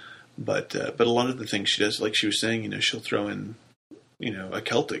 But a lot of the things she does, like she was saying, she'll throw in, a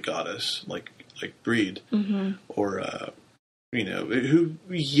Celtic goddess, like Breed. Mm-hmm. Or, who,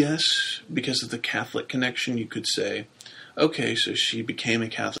 yes, because of the Catholic connection, you could say, okay, so she became a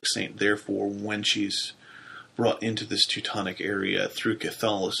Catholic saint. Therefore, when she's brought into this Teutonic area through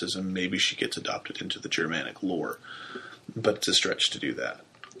Catholicism, maybe she gets adopted into the Germanic lore. But it's a stretch to do that.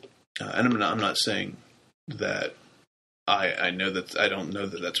 And I'm not saying that I know that I don't know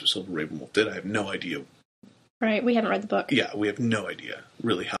that that's what Silver Ravenwolf did. I have no idea. Right, we haven't read the book. Yeah, we have no idea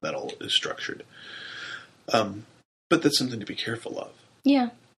really how that all is structured. But that's something to be careful of. Yeah.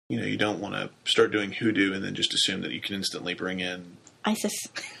 You don't want to start doing hoodoo and then just assume that you can instantly bring in ISIS.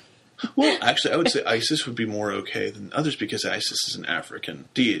 Well, actually, I would say Isis would be more okay than others because Isis is an African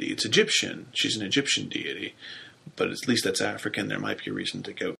deity. It's Egyptian. She's an Egyptian deity. But at least that's African. There might be a reason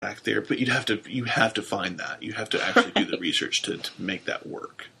to go back there, but you have to find that. You have to actually do the research to make that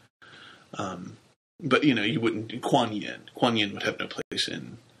work. But you wouldn't. Kuan Yin would have no place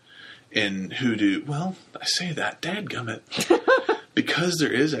in hoodoo. Well, I say that, dadgummit, because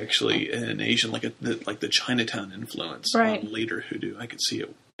there is actually an Asian like the Chinatown influence on later hoodoo. I could see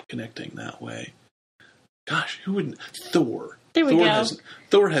it connecting that way. Gosh, who wouldn't? Thor. There we go.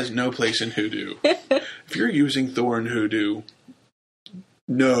 Thor has no place in hoodoo. If you're using Thor in hoodoo,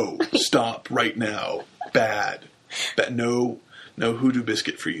 no, stop right now. Bad. No hoodoo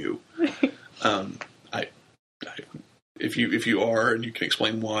biscuit for you. If you are and you can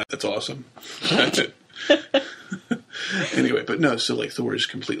explain why, that's awesome. That's it. Anyway, but no. So like Thor is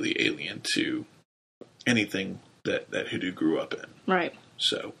completely alien to anything that hoodoo grew up in. Right.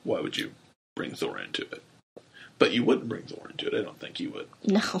 So why would you bring Thor into it? But you wouldn't bring Thor into it. I don't think you would.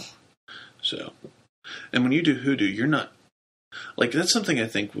 No. So, and when you do hoodoo, you're not... Like, that's something I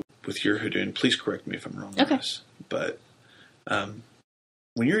think with your hoodoo, and please correct me if I'm wrong on this, but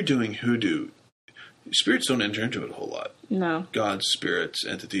when you're doing hoodoo, spirits don't enter into it a whole lot. No. Gods, spirits,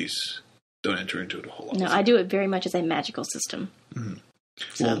 entities don't enter into it a whole lot. No, I do it very much as a magical system. Mm-hmm.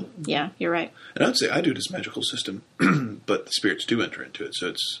 So, well, yeah, you're right. And I would say I do it as a magical system, but the spirits do enter into it, so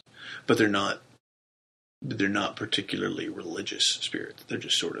it's... But they're not particularly religious spirits. They're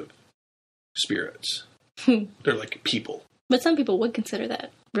just sort of spirits. They're like people. But some people would consider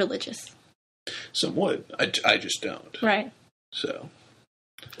that religious. Some would. I just don't. Right. So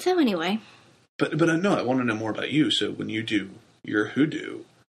anyway. But I know I want to know more about you. So when you do your hoodoo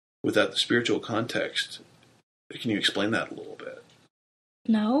without the spiritual context, can you explain that a little bit?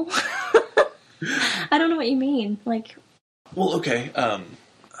 No. I don't know what you mean. Like. Well, okay.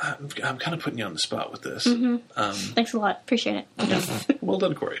 I'm kind of putting you on the spot with this. Mm-hmm. Thanks a lot. Appreciate it. Well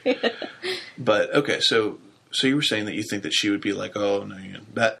done, Cory. But, okay, so you were saying that you think that she would be like, oh, no,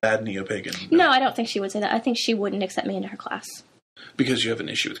 bad neo-pagan. No, I don't think she would say that. I think she wouldn't accept me into her class. Because you have an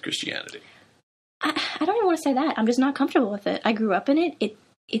issue with Christianity. I don't even want to say that. I'm just not comfortable with it. I grew up in it.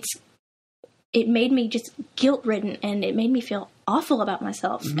 It made me just guilt-ridden, and it made me feel awful about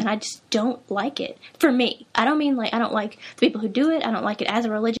myself, and I just don't like it. For me. I don't mean like I don't like the people who do it. I don't like it as a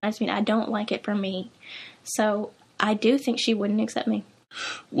religion. I just mean I don't like it for me. So I do think she wouldn't accept me.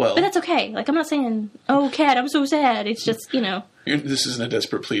 Well, but that's okay. Like, I'm not saying, oh, Cat, I'm so sad. It's just, This isn't a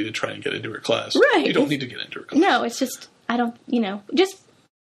desperate plea to try and get into her class. Right. You don't need to get into her class. No, it's just, I don't, just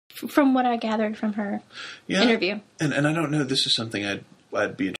from what I gathered from her interview. And I don't know, this is something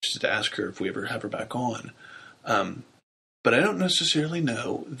I'd be interested to ask her if we ever have her back on. But I don't necessarily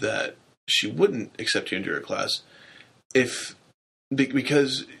know that she wouldn't accept you into her class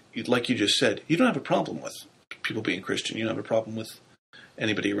because, like you just said, you don't have a problem with people being Christian. You don't have a problem with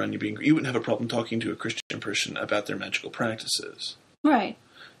anybody around you being... You wouldn't have a problem talking to a Christian person about their magical practices. Right.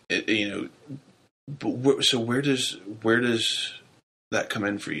 So where does that come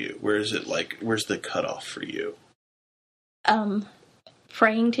in for you? Where's the cutoff for you?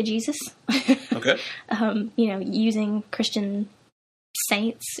 Praying to Jesus. Okay. Using Christian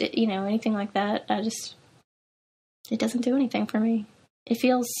saints, anything like that. It doesn't do anything for me. It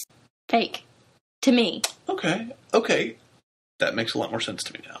feels fake. To me. Okay. That makes a lot more sense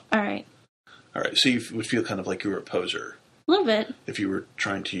to me now. All right. So you would feel kind of like you were a poser. A little bit. If you were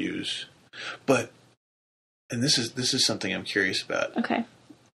trying to use... But... And this is something I'm curious about. Okay.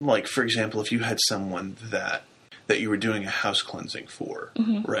 Like, for example, if you had someone that you were doing a house cleansing for,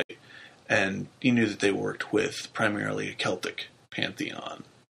 right? And you knew that they worked with primarily a Celtic pantheon,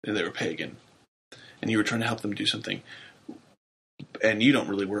 and they were pagan, and you were trying to help them do something, and you don't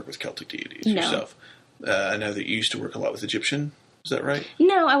really work with Celtic deities yourself. I know that you used to work a lot with Egyptian. Is that right?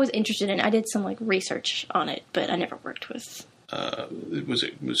 No, I was interested in it. I did some like research on it, but I never worked with... Was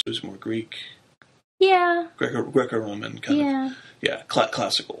it more Greek? Yeah. Greco-Roman kind of. Yeah,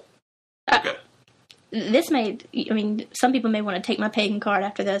 classical. Okay. Some people may want to take my pagan card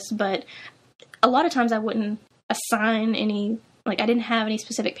after this, but a lot of times I wouldn't assign any, like, I didn't have any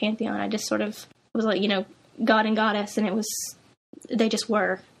specific pantheon. I just sort of was like, God and goddess, and they just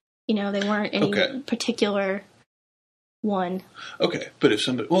were. They weren't any particular one. Okay, but if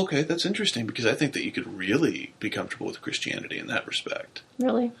somebody... Well, okay, that's interesting, because I think that you could really be comfortable with Christianity in that respect.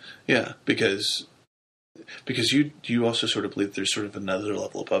 Really? Yeah, because you also sort of believe there's sort of another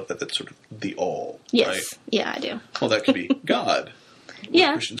level above that that's sort of the all, yes. Right? Yeah, I do. Well, that could be God.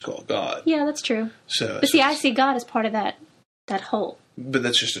 What Christians call God. Yeah, that's true. But see, I see God as part of that whole. But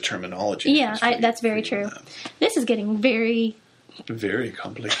that's just a terminology. Yeah, that's very true. This is getting very... Very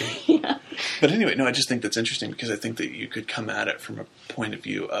complicated. Yeah. But anyway, no, I just think that's interesting, because I think that you could come at it from a point of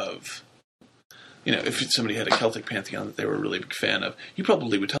view of... if somebody had a Celtic pantheon that they were a really big fan of, you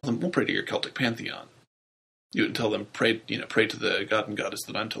probably would tell them, well, pray to your Celtic pantheon. You would tell them, pray to the god and goddess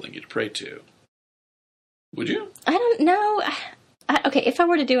that I'm telling you to pray to. Would you? I don't know. Okay, if I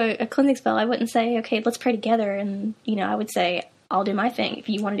were to do a cleansing spell, I wouldn't say, okay, let's pray together. And, I would say, I'll do my thing. If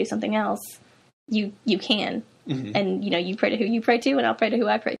you want to do something else, you can. Mm-hmm. And, you pray to who you pray to, and I'll pray to who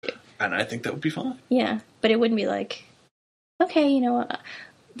I pray to. And I think that would be fine. Yeah, but it wouldn't be like, okay,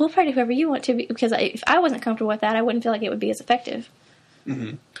 we'll pray to whoever you want to, because if I wasn't comfortable with that, I wouldn't feel like it would be as effective.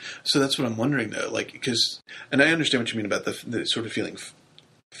 Mm-hmm. So that's what I'm wondering, though, and I understand what you mean about the sort of feeling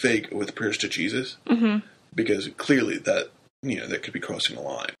fake with prayers to Jesus, because clearly that, that could be crossing a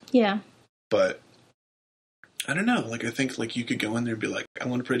line. Yeah. But, I don't know, I think, you could go in there and be like, I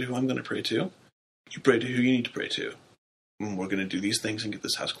want to pray to who I'm going to pray to. You pray to who you need to pray to. And we're going to do these things and get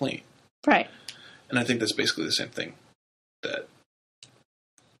this house clean. Right. And I think that's basically the same thing that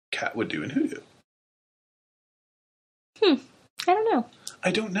Cat would do in Hoodoo. I don't know.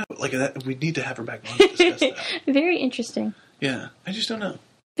 I don't know. We need to have her back on to discuss that. Very interesting. Yeah, I just don't know.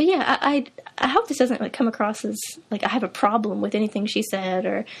 But yeah, I hope this doesn't come across as I have a problem with anything she said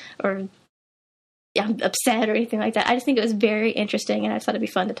or I'm upset or anything like that. I just think it was very interesting, and I thought it'd be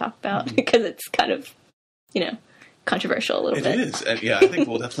fun to talk about because it's kind of, controversial a little bit. It is, and I think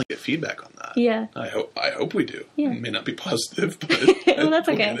we'll definitely get feedback on that. Yeah, I hope we do. Yeah, it may not be positive, but well, that's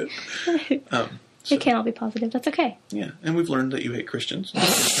okay. So, it can't all be positive. That's okay. Yeah, and we've learned that you hate Christians.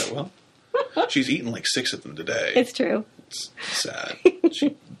 Quite well. She's eaten 6 of them today. It's true. It's sad.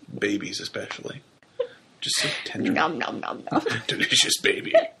 Babies especially. Just so tender. Nom, nom, nom, nom. Delicious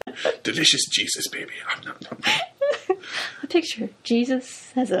baby. Delicious Jesus baby. Nom, nom, nom. I picture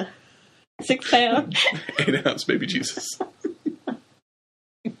Jesus as a 6-pound. 8-ounce baby Jesus.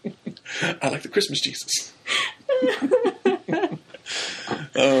 I like the Christmas Jesus.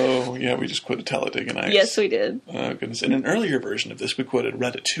 Oh, yeah, we just quoted Talladega Nights. Yes, we did. Oh, goodness. In an earlier version of this, we quoted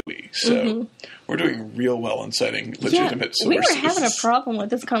Ratatouille. So we're doing real well on citing legitimate sources. We were having a problem with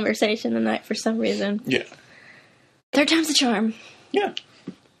this conversation tonight for some reason. Yeah. Third time's the charm. Yeah.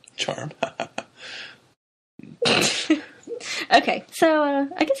 Charm. Okay, so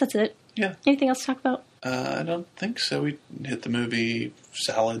I guess that's it. Yeah. Anything else to talk about? I don't think so. We hit the movie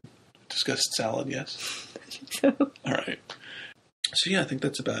Salad. Discussed Salad, yes. I think so. All right. So yeah, I think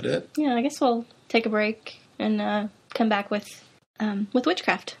that's about it. Yeah, I guess we'll take a break and come back with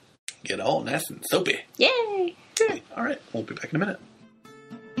WitchCraft. Get all nice and soapy. Yay! Okay. All right. We'll be back in a minute.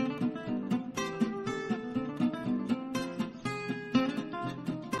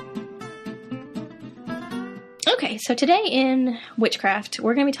 Okay, so today in WitchCraft,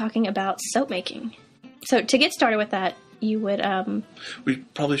 we're going to be talking about soap making. So to get started with that, you would... We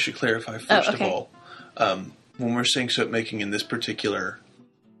probably should clarify first of all. When we're saying soap making in this particular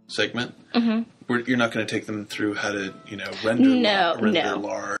segment, you're not going to take them through how to, render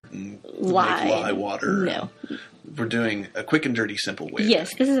lard and make lye water. No. We're doing a quick and dirty, simple way.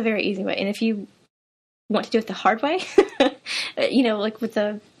 Yes, this is a very easy way. And if you want to do it the hard way,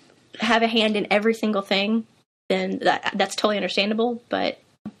 have a hand in every single thing, then that's totally understandable. But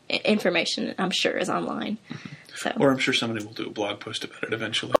information, I'm sure, is online. So, or I'm sure somebody will do a blog post about it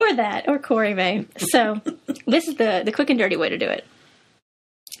eventually. Or that, or Cory may. So this is the quick and dirty way to do it.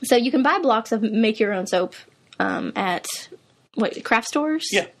 So you can buy blocks of make your own soap at craft stores,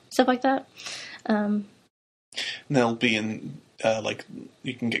 stuff like that. And they'll be in like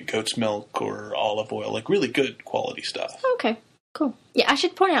you can get goat's milk or olive oil, like really good quality stuff. Okay, cool. Yeah, I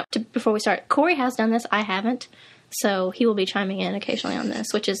should point out before we start, Cory has done this. I haven't, so he will be chiming in occasionally on this,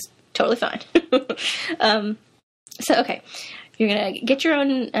 which is totally fine. So okay, you're gonna get your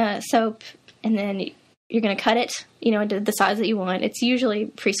own soap, and then you're gonna cut it, into the size that you want. It's usually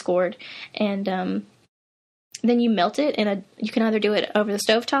pre-scored, and then you melt it, and you can either do it over the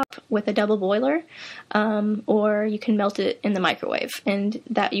stovetop with a double boiler, or you can melt it in the microwave. And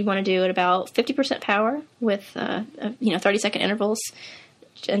that you want to do at about 50% power with 30-second intervals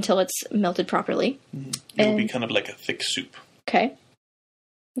until it's melted properly. Mm-hmm. It'll be kind of like a thick soup. Okay,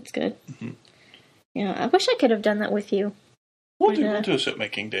 that's good. Mm-hmm. Yeah, I wish I could have done that with you. We'll do a soap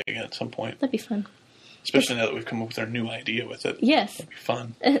making day at some point. That'd be fun. Especially now that we've come up with our new idea with it. Yes, that'd be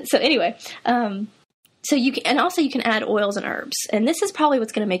fun. So anyway. So you can add oils and herbs, and this is probably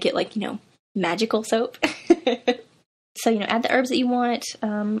what's going to make it magical soap. So add the herbs that you want.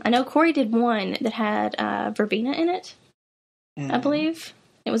 I know Cory did one that had verbena in it. I believe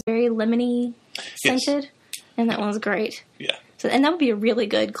it was very lemony scented, and that one was great. Yeah. So and that would be a really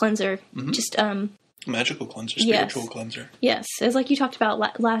good cleanser. Mm-hmm. Just magical cleanser, spiritual cleanser. Yes, it's like you talked about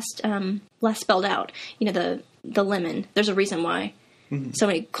last spelled out. The lemon. There's a reason why. Mm-hmm. So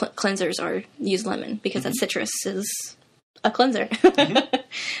many cleansers use lemon because that citrus is a cleanser. Mm-hmm.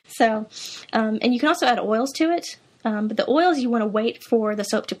 So, and you can also add oils to it. But the oils, you want to wait for the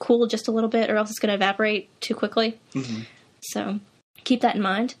soap to cool just a little bit or else it's going to evaporate too quickly. Mm-hmm. So keep that in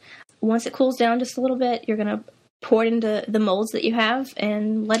mind. Once it cools down just a little bit, you're going to pour it into the molds that you have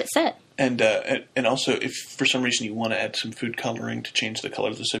and let it set. And also, if for some reason you want to add some food coloring to change the color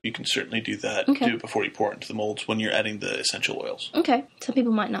of the soap, you can certainly do that. Okay. Do it before you pour it into the molds when you're adding the essential oils. Okay. Some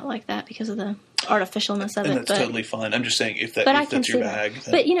people might not like that because of the artificialness of it. And that's totally fine. I'm just saying if that's your bag.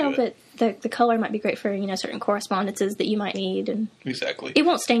 But the color might be great for certain correspondences that you might need, and exactly. It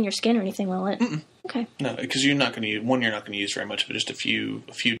won't stain your skin or anything, will it? Mm-mm. Okay. No, because you're not going to use very much of it. Just a few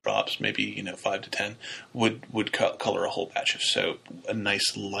drops, maybe 5 to 10, would color a whole batch of soap a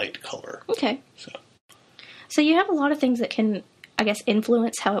nice light color. Okay. So you have a lot of things that can, I guess,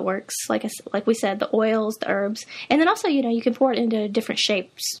 influence how it works. Like we said, the oils, the herbs, and then also you can pour it into different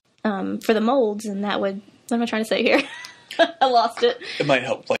shapes for the molds, and that would. What am I trying to say here? I lost it. It might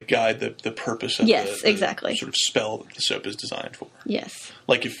help guide the purpose of the exactly. sort of spell that the soap is designed for. Yes.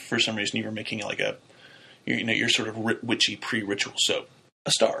 Like if for some reason you were making your sort of witchy pre-ritual soap,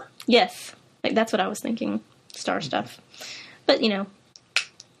 a star. Yes. That's what I was thinking, star stuff. But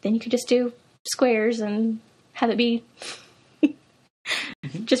then you could just do squares and have it be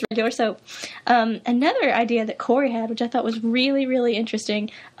just regular soap. Another idea that Cory had, which I thought was really, really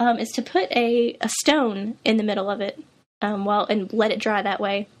interesting, is to put a stone in the middle of it. And let it dry that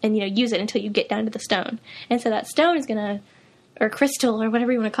way, and use it until you get down to the stone. And so that stone is gonna, or crystal, or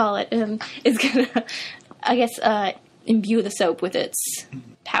whatever you want to call it, is gonna, I guess, imbue the soap with its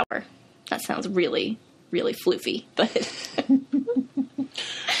power. That sounds really, really floofy, but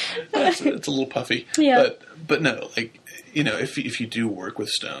it's a little puffy. Yeah. But no, if you do work with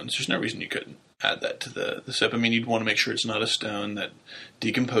stones, there's no reason you couldn't add that to the soap. I mean, you'd want to make sure it's not a stone that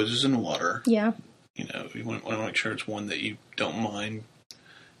decomposes in water. Yeah. You want to make sure it's one that you don't mind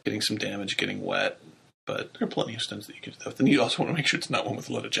getting some damage, getting wet. But there are plenty of stones that you can do that with. And you also want to make sure it's not one with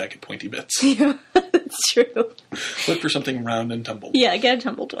a lot of jagged, pointy bits. Yeah, that's true. Look for something round and tumbled. Yeah, get a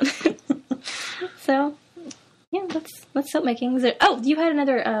tumbled one. So, yeah, that's soap making. You had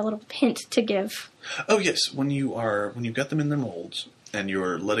another little hint to give. Oh, yes. When you've got them in their molds and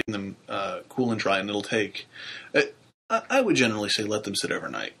you're letting them cool and dry, and it'll take... I would generally say let them sit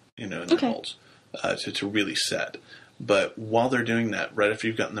overnight, in their molds. To really set. But while they're doing that, right after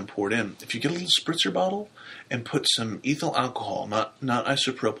you've gotten them poured in, if you get a little spritzer bottle and put some ethyl alcohol, not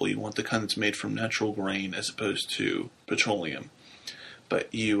isopropyl, you want the kind that's made from natural grain as opposed to petroleum.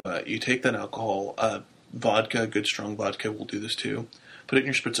 But you take that alcohol, vodka, good strong vodka will do this too, put it in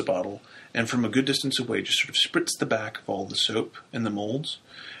your spritzer bottle, and from a good distance away, just sort of spritz the back of all the soap in the molds,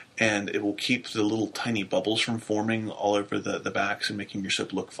 and it will keep the little tiny bubbles from forming all over the backs and making your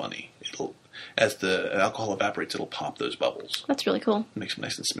soap look funny. As the alcohol evaporates, it'll pop those bubbles. That's really cool. It makes them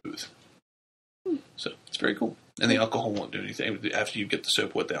nice and smooth. So it's very cool. And the alcohol won't do anything. After you get the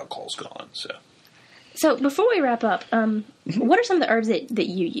soap wet, the alcohol's gone. So before we wrap up, what are some of the herbs that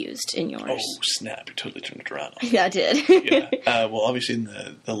you used in yours? Oh, snap. You totally turned it around. Yeah, I did. Yeah. Well, obviously in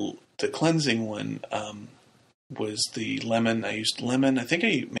the cleansing one, was the lemon. I used lemon. I think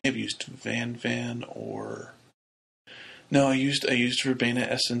I may have used Van or... No, I used verbena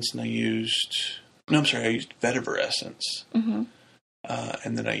essence, and I used vetiver essence. Mm-hmm.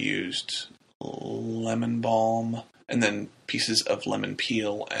 And then I used lemon balm, and then pieces of lemon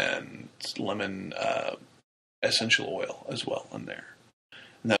peel and lemon essential oil as well in there.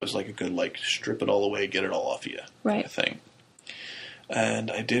 And that was like a good, like, strip it all away, get it all off you kind of thing. And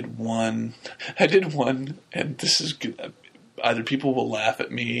I did one, and this is good. Either people will laugh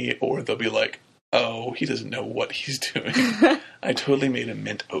at me, or they'll be like, oh, he doesn't know what he's doing. I totally made a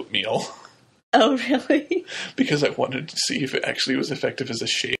mint oatmeal. Oh, really? Because I wanted to see if it actually was effective as a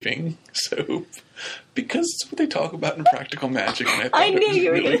shaving soap. Because it's what they talk about in Practical Magic, and I thought knew it was you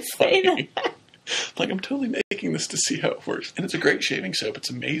were really going to say funny. that. Like, I'm totally making this to see how it works. And it's a great shaving soap. It's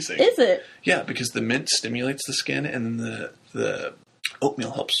amazing. Is it? Yeah, because the mint stimulates the skin, and then the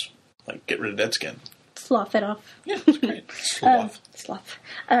oatmeal helps, like, get rid of dead skin. Slough it off. Yeah, it's great. Slough.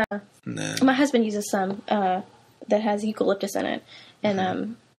 My husband uses some that has eucalyptus in it,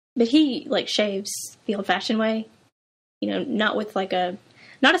 and but he, like, shaves the old-fashioned way. You know, not with, like,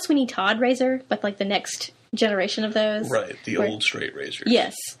 not a Sweeney Todd razor, but, like, the next generation of those. Right, the old straight razors.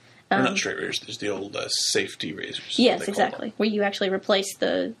 Yes. Or not straight razors, there's the old safety razors. Yes, exactly. Where you actually replace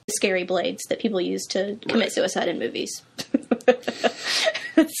the scary blades that people use to commit suicide in movies.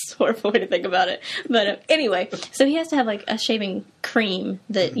 That's a horrible way to think about it. But anyway, so he has to have, like, a shaving cream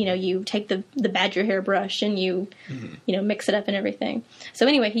that, you know, you take the badger hair brush and you mix it up and everything. So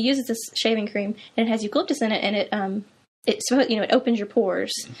anyway, he uses this shaving cream, and it has eucalyptus in it, and it opens your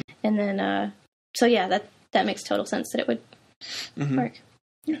pores. And then, so yeah, that makes total sense that it would work.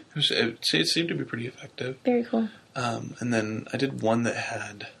 Yeah, it seemed to be pretty effective. Very cool. And then I did one that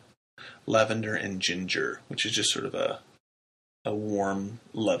had lavender and ginger, which is just sort of a warm,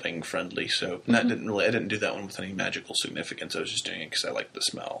 loving, friendly soap. And I didn't do that one with any magical significance. I was just doing it because I liked the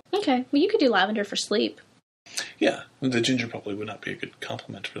smell. Okay. Well, you could do lavender for sleep. Yeah. The ginger probably would not be a good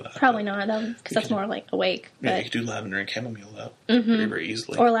complement for that. Probably not, because that's more like awake. Yeah, you could do lavender and chamomile, though. Very, very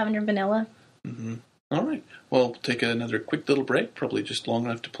easily. Or lavender and vanilla. Mm-hmm. All right. Well, we'll take another quick little break, probably just long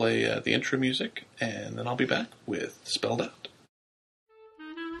enough to play the intro music, and then I'll be back with Spelled Out.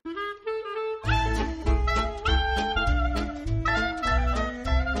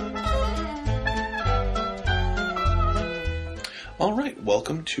 All right,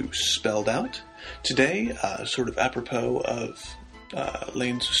 welcome to Spelled Out. Today, sort of apropos of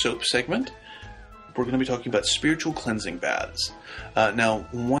Laine's soap segment, we're going to be talking about spiritual cleansing baths. Now,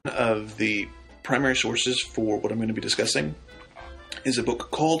 one of the primary sources for what I'm going to be discussing is a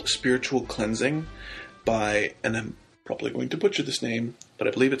book called Spiritual Cleansing by, and I'm probably going to butcher this name, but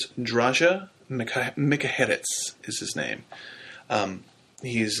I believe it's Draža Mikaherec is his name.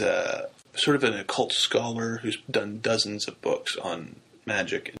 He's sort of an occult scholar who's done dozens of books on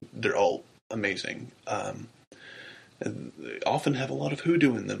magic. They're all amazing. And they often have a lot of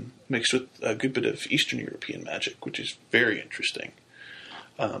hoodoo in them, mixed with a good bit of Eastern European magic, which is very interesting.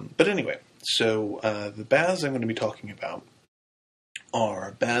 But anyway, so the baths I'm going to be talking about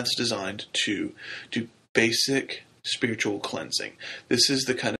are baths designed to do basic spiritual cleansing. This is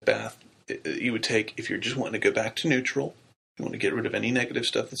the kind of bath you would take if you're just wanting to go back to neutral. You want to get rid of any negative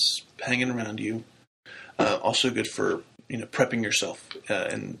stuff that's hanging around you. Also good for prepping yourself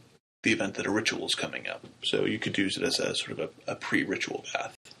in the event that a ritual is coming up. So you could use it as a sort of a pre-ritual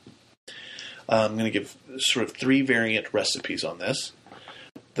bath. I'm going to give sort of 3 variant recipes on this.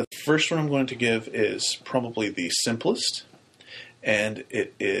 The first one I'm going to give is probably the simplest, and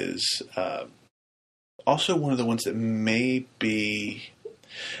it is also one of the ones that may be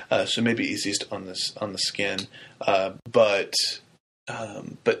easiest on the skin, but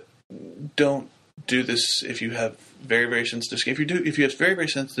don't do this if you have very, very sensitive skin. If you have very, very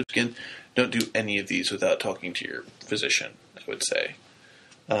sensitive skin, don't do any of these without talking to your physician, I would say,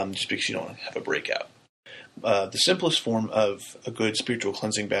 just because you don't want to have a breakout. The simplest form of a good spiritual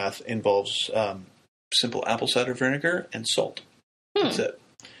cleansing bath involves simple apple cider vinegar and salt. That's it.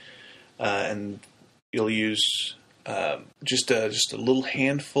 And you'll use just a little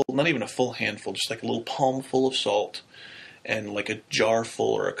handful, not even a full handful, just like a little palm full of salt and like a jar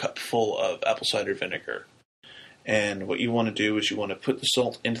full or a cup full of apple cider vinegar. And what you want to do is you want to put the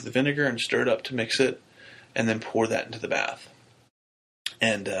salt into the vinegar and stir it up to mix it, and then pour that into the bath.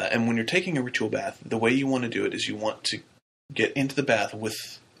 And when you're taking a ritual bath, the way you want to do it is you want to get into the bath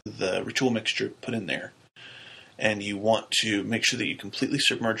with the ritual mixture put in there. And you want to make sure that you completely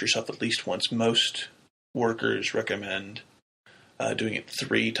submerge yourself at least once. Most workers recommend doing it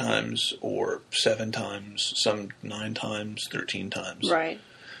 3 times or 7 times, some 9 times, 13 times. Right.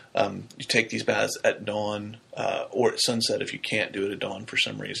 You take these baths at dawn or at sunset if you can't do it at dawn for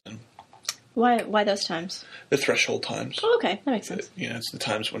some reason. Why those times? The threshold times. Oh, okay. That makes sense. It's the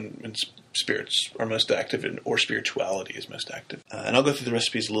times when spirits are most active or spirituality is most active. And I'll go through the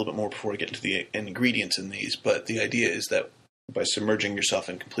recipes a little bit more before I get into the ingredients in these, but the idea is that by submerging yourself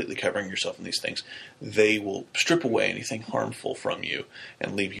and completely covering yourself in these things, they will strip away anything harmful from you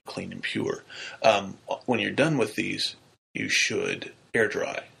and leave you clean and pure. When you're done with these, you should air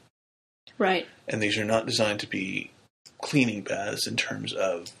dry. Right. And these are not designed to be cleaning baths in terms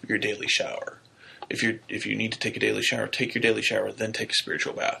of your daily shower. If you need to take a daily shower, take your daily shower, then take a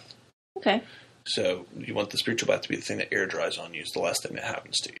spiritual bath. Okay. So you want the spiritual bath to be the thing that air dries on you. It's the last thing that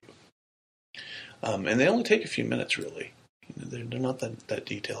happens to you. And they only take a few minutes, really. They're not that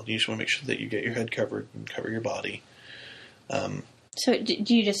detailed. You just want to make sure that you get your head covered and cover your body. So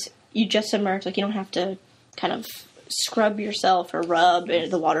do you just submerge? Like, you don't have to kind of scrub yourself or rub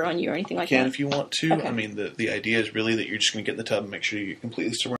the water on you or anything like that? You can if you want to. Okay. I mean, the idea is really that you're just going to get in the tub and make sure you're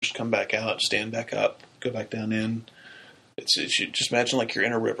completely submerged, come back out, stand back up, go back down in. You just imagine like you're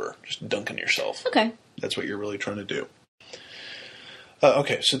in a river, just dunking yourself. Okay. That's what you're really trying to do.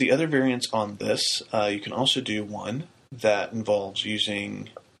 Okay, so the other variants on this, you can also do one that involves using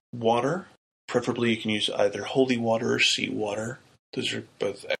water. Preferably you can use either holy water or seawater. Those are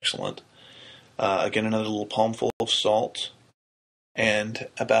both excellent. Again, another little palmful of salt, and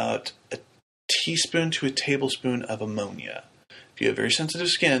about a teaspoon to a tablespoon of ammonia. If you have very sensitive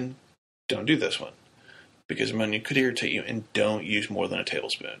skin, don't do this one, because ammonia could irritate you, and don't use more than a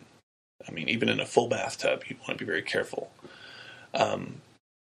tablespoon. I mean, even in a full bathtub, you want to be very careful.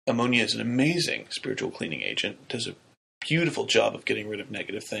 Ammonia is an amazing spiritual cleaning agent. It does a beautiful job of getting rid of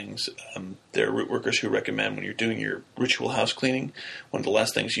negative things. There are root workers who recommend when you're doing your ritual house cleaning, one of the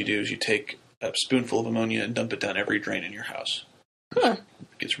last things you do is you take a spoonful of ammonia and dump it down every drain in your house. Huh.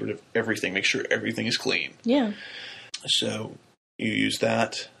 It gets rid of everything. Make sure everything is clean. Yeah. So you use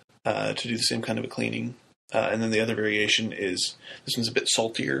that to do the same kind of a cleaning. And then the other variation is, this one's a bit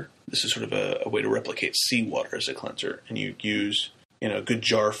saltier. This is sort of a way to replicate seawater as a cleanser. And you use a good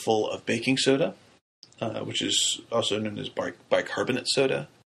jar full of baking soda, which is also known as bicarbonate soda.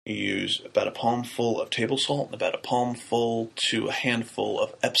 You use about a palmful of table salt and about a palmful to a handful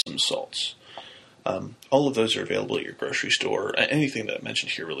of Epsom salts. All of those are available at your grocery store. Anything that I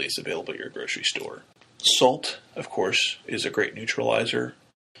mentioned here really is available at your grocery store. Salt, of course, is a great neutralizer.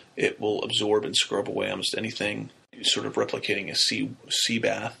 It will absorb and scrub away almost anything, sort of replicating a sea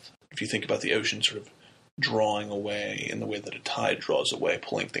bath. If you think about the ocean sort of drawing away in the way that a tide draws away,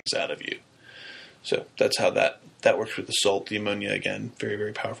 pulling things out of you. So that's how that works with the salt. The ammonia, again, very,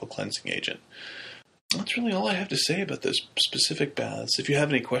 very powerful cleansing agent. That's really all I have to say about those specific baths. If you have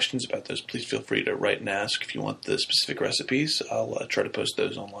any questions about those, please feel free to write and ask. If you want the specific recipes, I'll try to post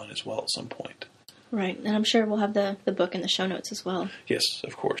those online as well at some point. Right, and I'm sure we'll have the book in the show notes as well. Yes,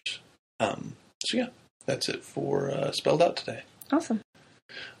 of course. So yeah, that's it for Spelled Out today. Awesome.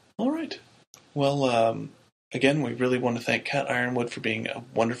 All right. Well, again, we really want to thank Cat Yronwode for being a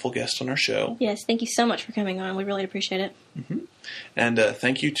wonderful guest on our show. Yes, thank you so much for coming on. We really appreciate it. Mm-hmm. And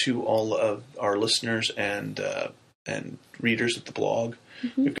thank you to all of our listeners and readers of the blog.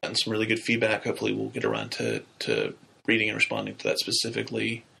 Mm-hmm. We've gotten some really good feedback. Hopefully we'll get around to reading and responding to that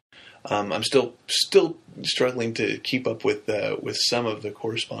specifically. I'm still struggling to keep up with some of the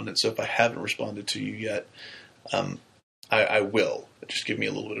correspondence, so if I haven't responded to you yet, I will. Just give me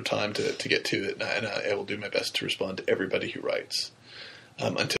a little bit of time to get to it, and I will do my best to respond to everybody who writes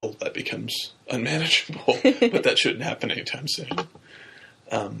until that becomes unmanageable. But that shouldn't happen anytime soon.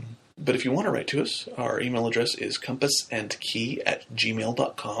 But if you want to write to us, our email address is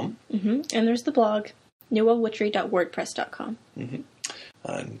compassandkey@gmail.com. Mm-hmm. And there's the blog, newwitchery.wordpress.com. Mm-hmm.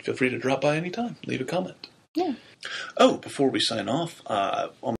 And feel free to drop by anytime. Leave a comment. Yeah. Oh, before we sign off,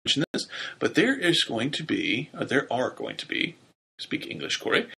 I'll mention this, but there are going to be, speak English,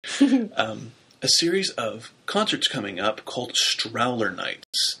 Cory, a series of concerts coming up called Strowler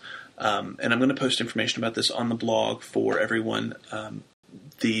Nights. And I'm going to post information about this on the blog for everyone.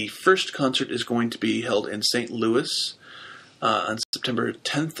 The first concert is going to be held in St. Louis on September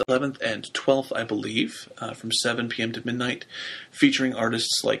 10th, 11th, and 12th, I believe, from 7 p.m. to midnight, featuring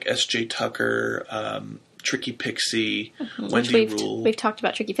artists like S.J. Tucker, Tricky Pixie, Wendy Rule. We've talked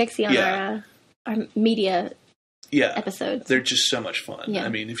about Tricky Pixie on our media episodes. They're just so much fun. Yeah. I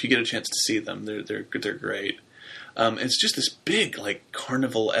mean, if you get a chance to see them, they're great. It's just this big, like,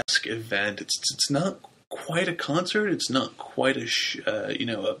 carnival-esque event. It's not quite a concert. It's not quite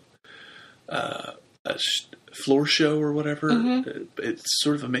floor show or whatever. It's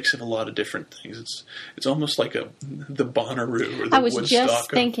sort of a mix of a lot of different things. It's almost like the Bonnaroo or the I was Woodstock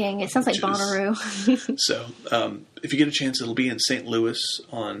just thinking, it sounds like Bonnaroo. So, if you get a chance, it'll be in St. Louis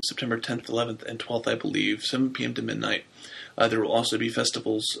on September 10th, 11th, and 12th, I believe, 7 p.m. to midnight. There will also be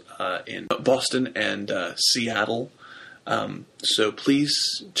festivals in Boston and Seattle. So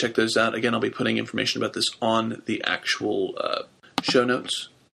please check those out. Again, I'll be putting information about this on the actual show notes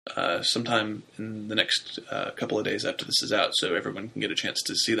sometime in the next couple of days after this is out, so everyone can get a chance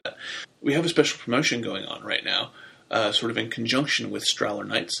to see that. We have a special promotion going on right now, sort of in conjunction with Strowler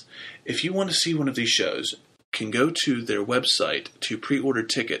Nights. If you want to see one of these shows, can go to their website to pre-order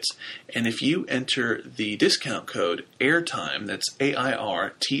tickets, and if you enter the discount code AIRTIME, that's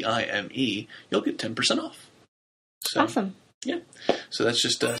AIRTIME, you'll get 10% off. So, awesome. Yeah. So that's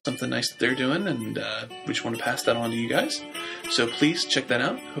just something nice that they're doing, and we just want to pass that on to you guys. So please check that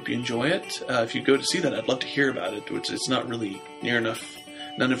out. Hope you enjoy it. If you go to see that, I'd love to hear about it. It's not really near enough.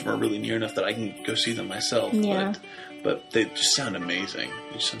 None of them are really near enough that I can go see them myself. Yeah. But they just sound amazing.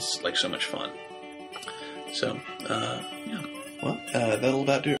 It just sounds like so much fun. So, yeah. Well, that'll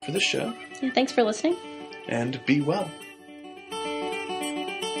about do it for this show. Yeah, thanks for listening. And be well.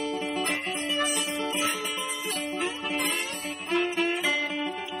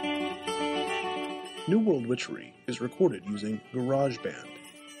 New World Witchery is recorded using GarageBand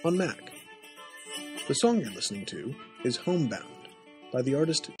on Mac. The song you're listening to is Homebound by the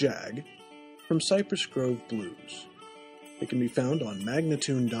artist Jag from Cypress Grove Blues. It can be found on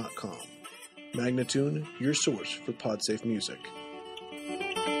Magnatune.com. Magnatune, your source for PodSafe music.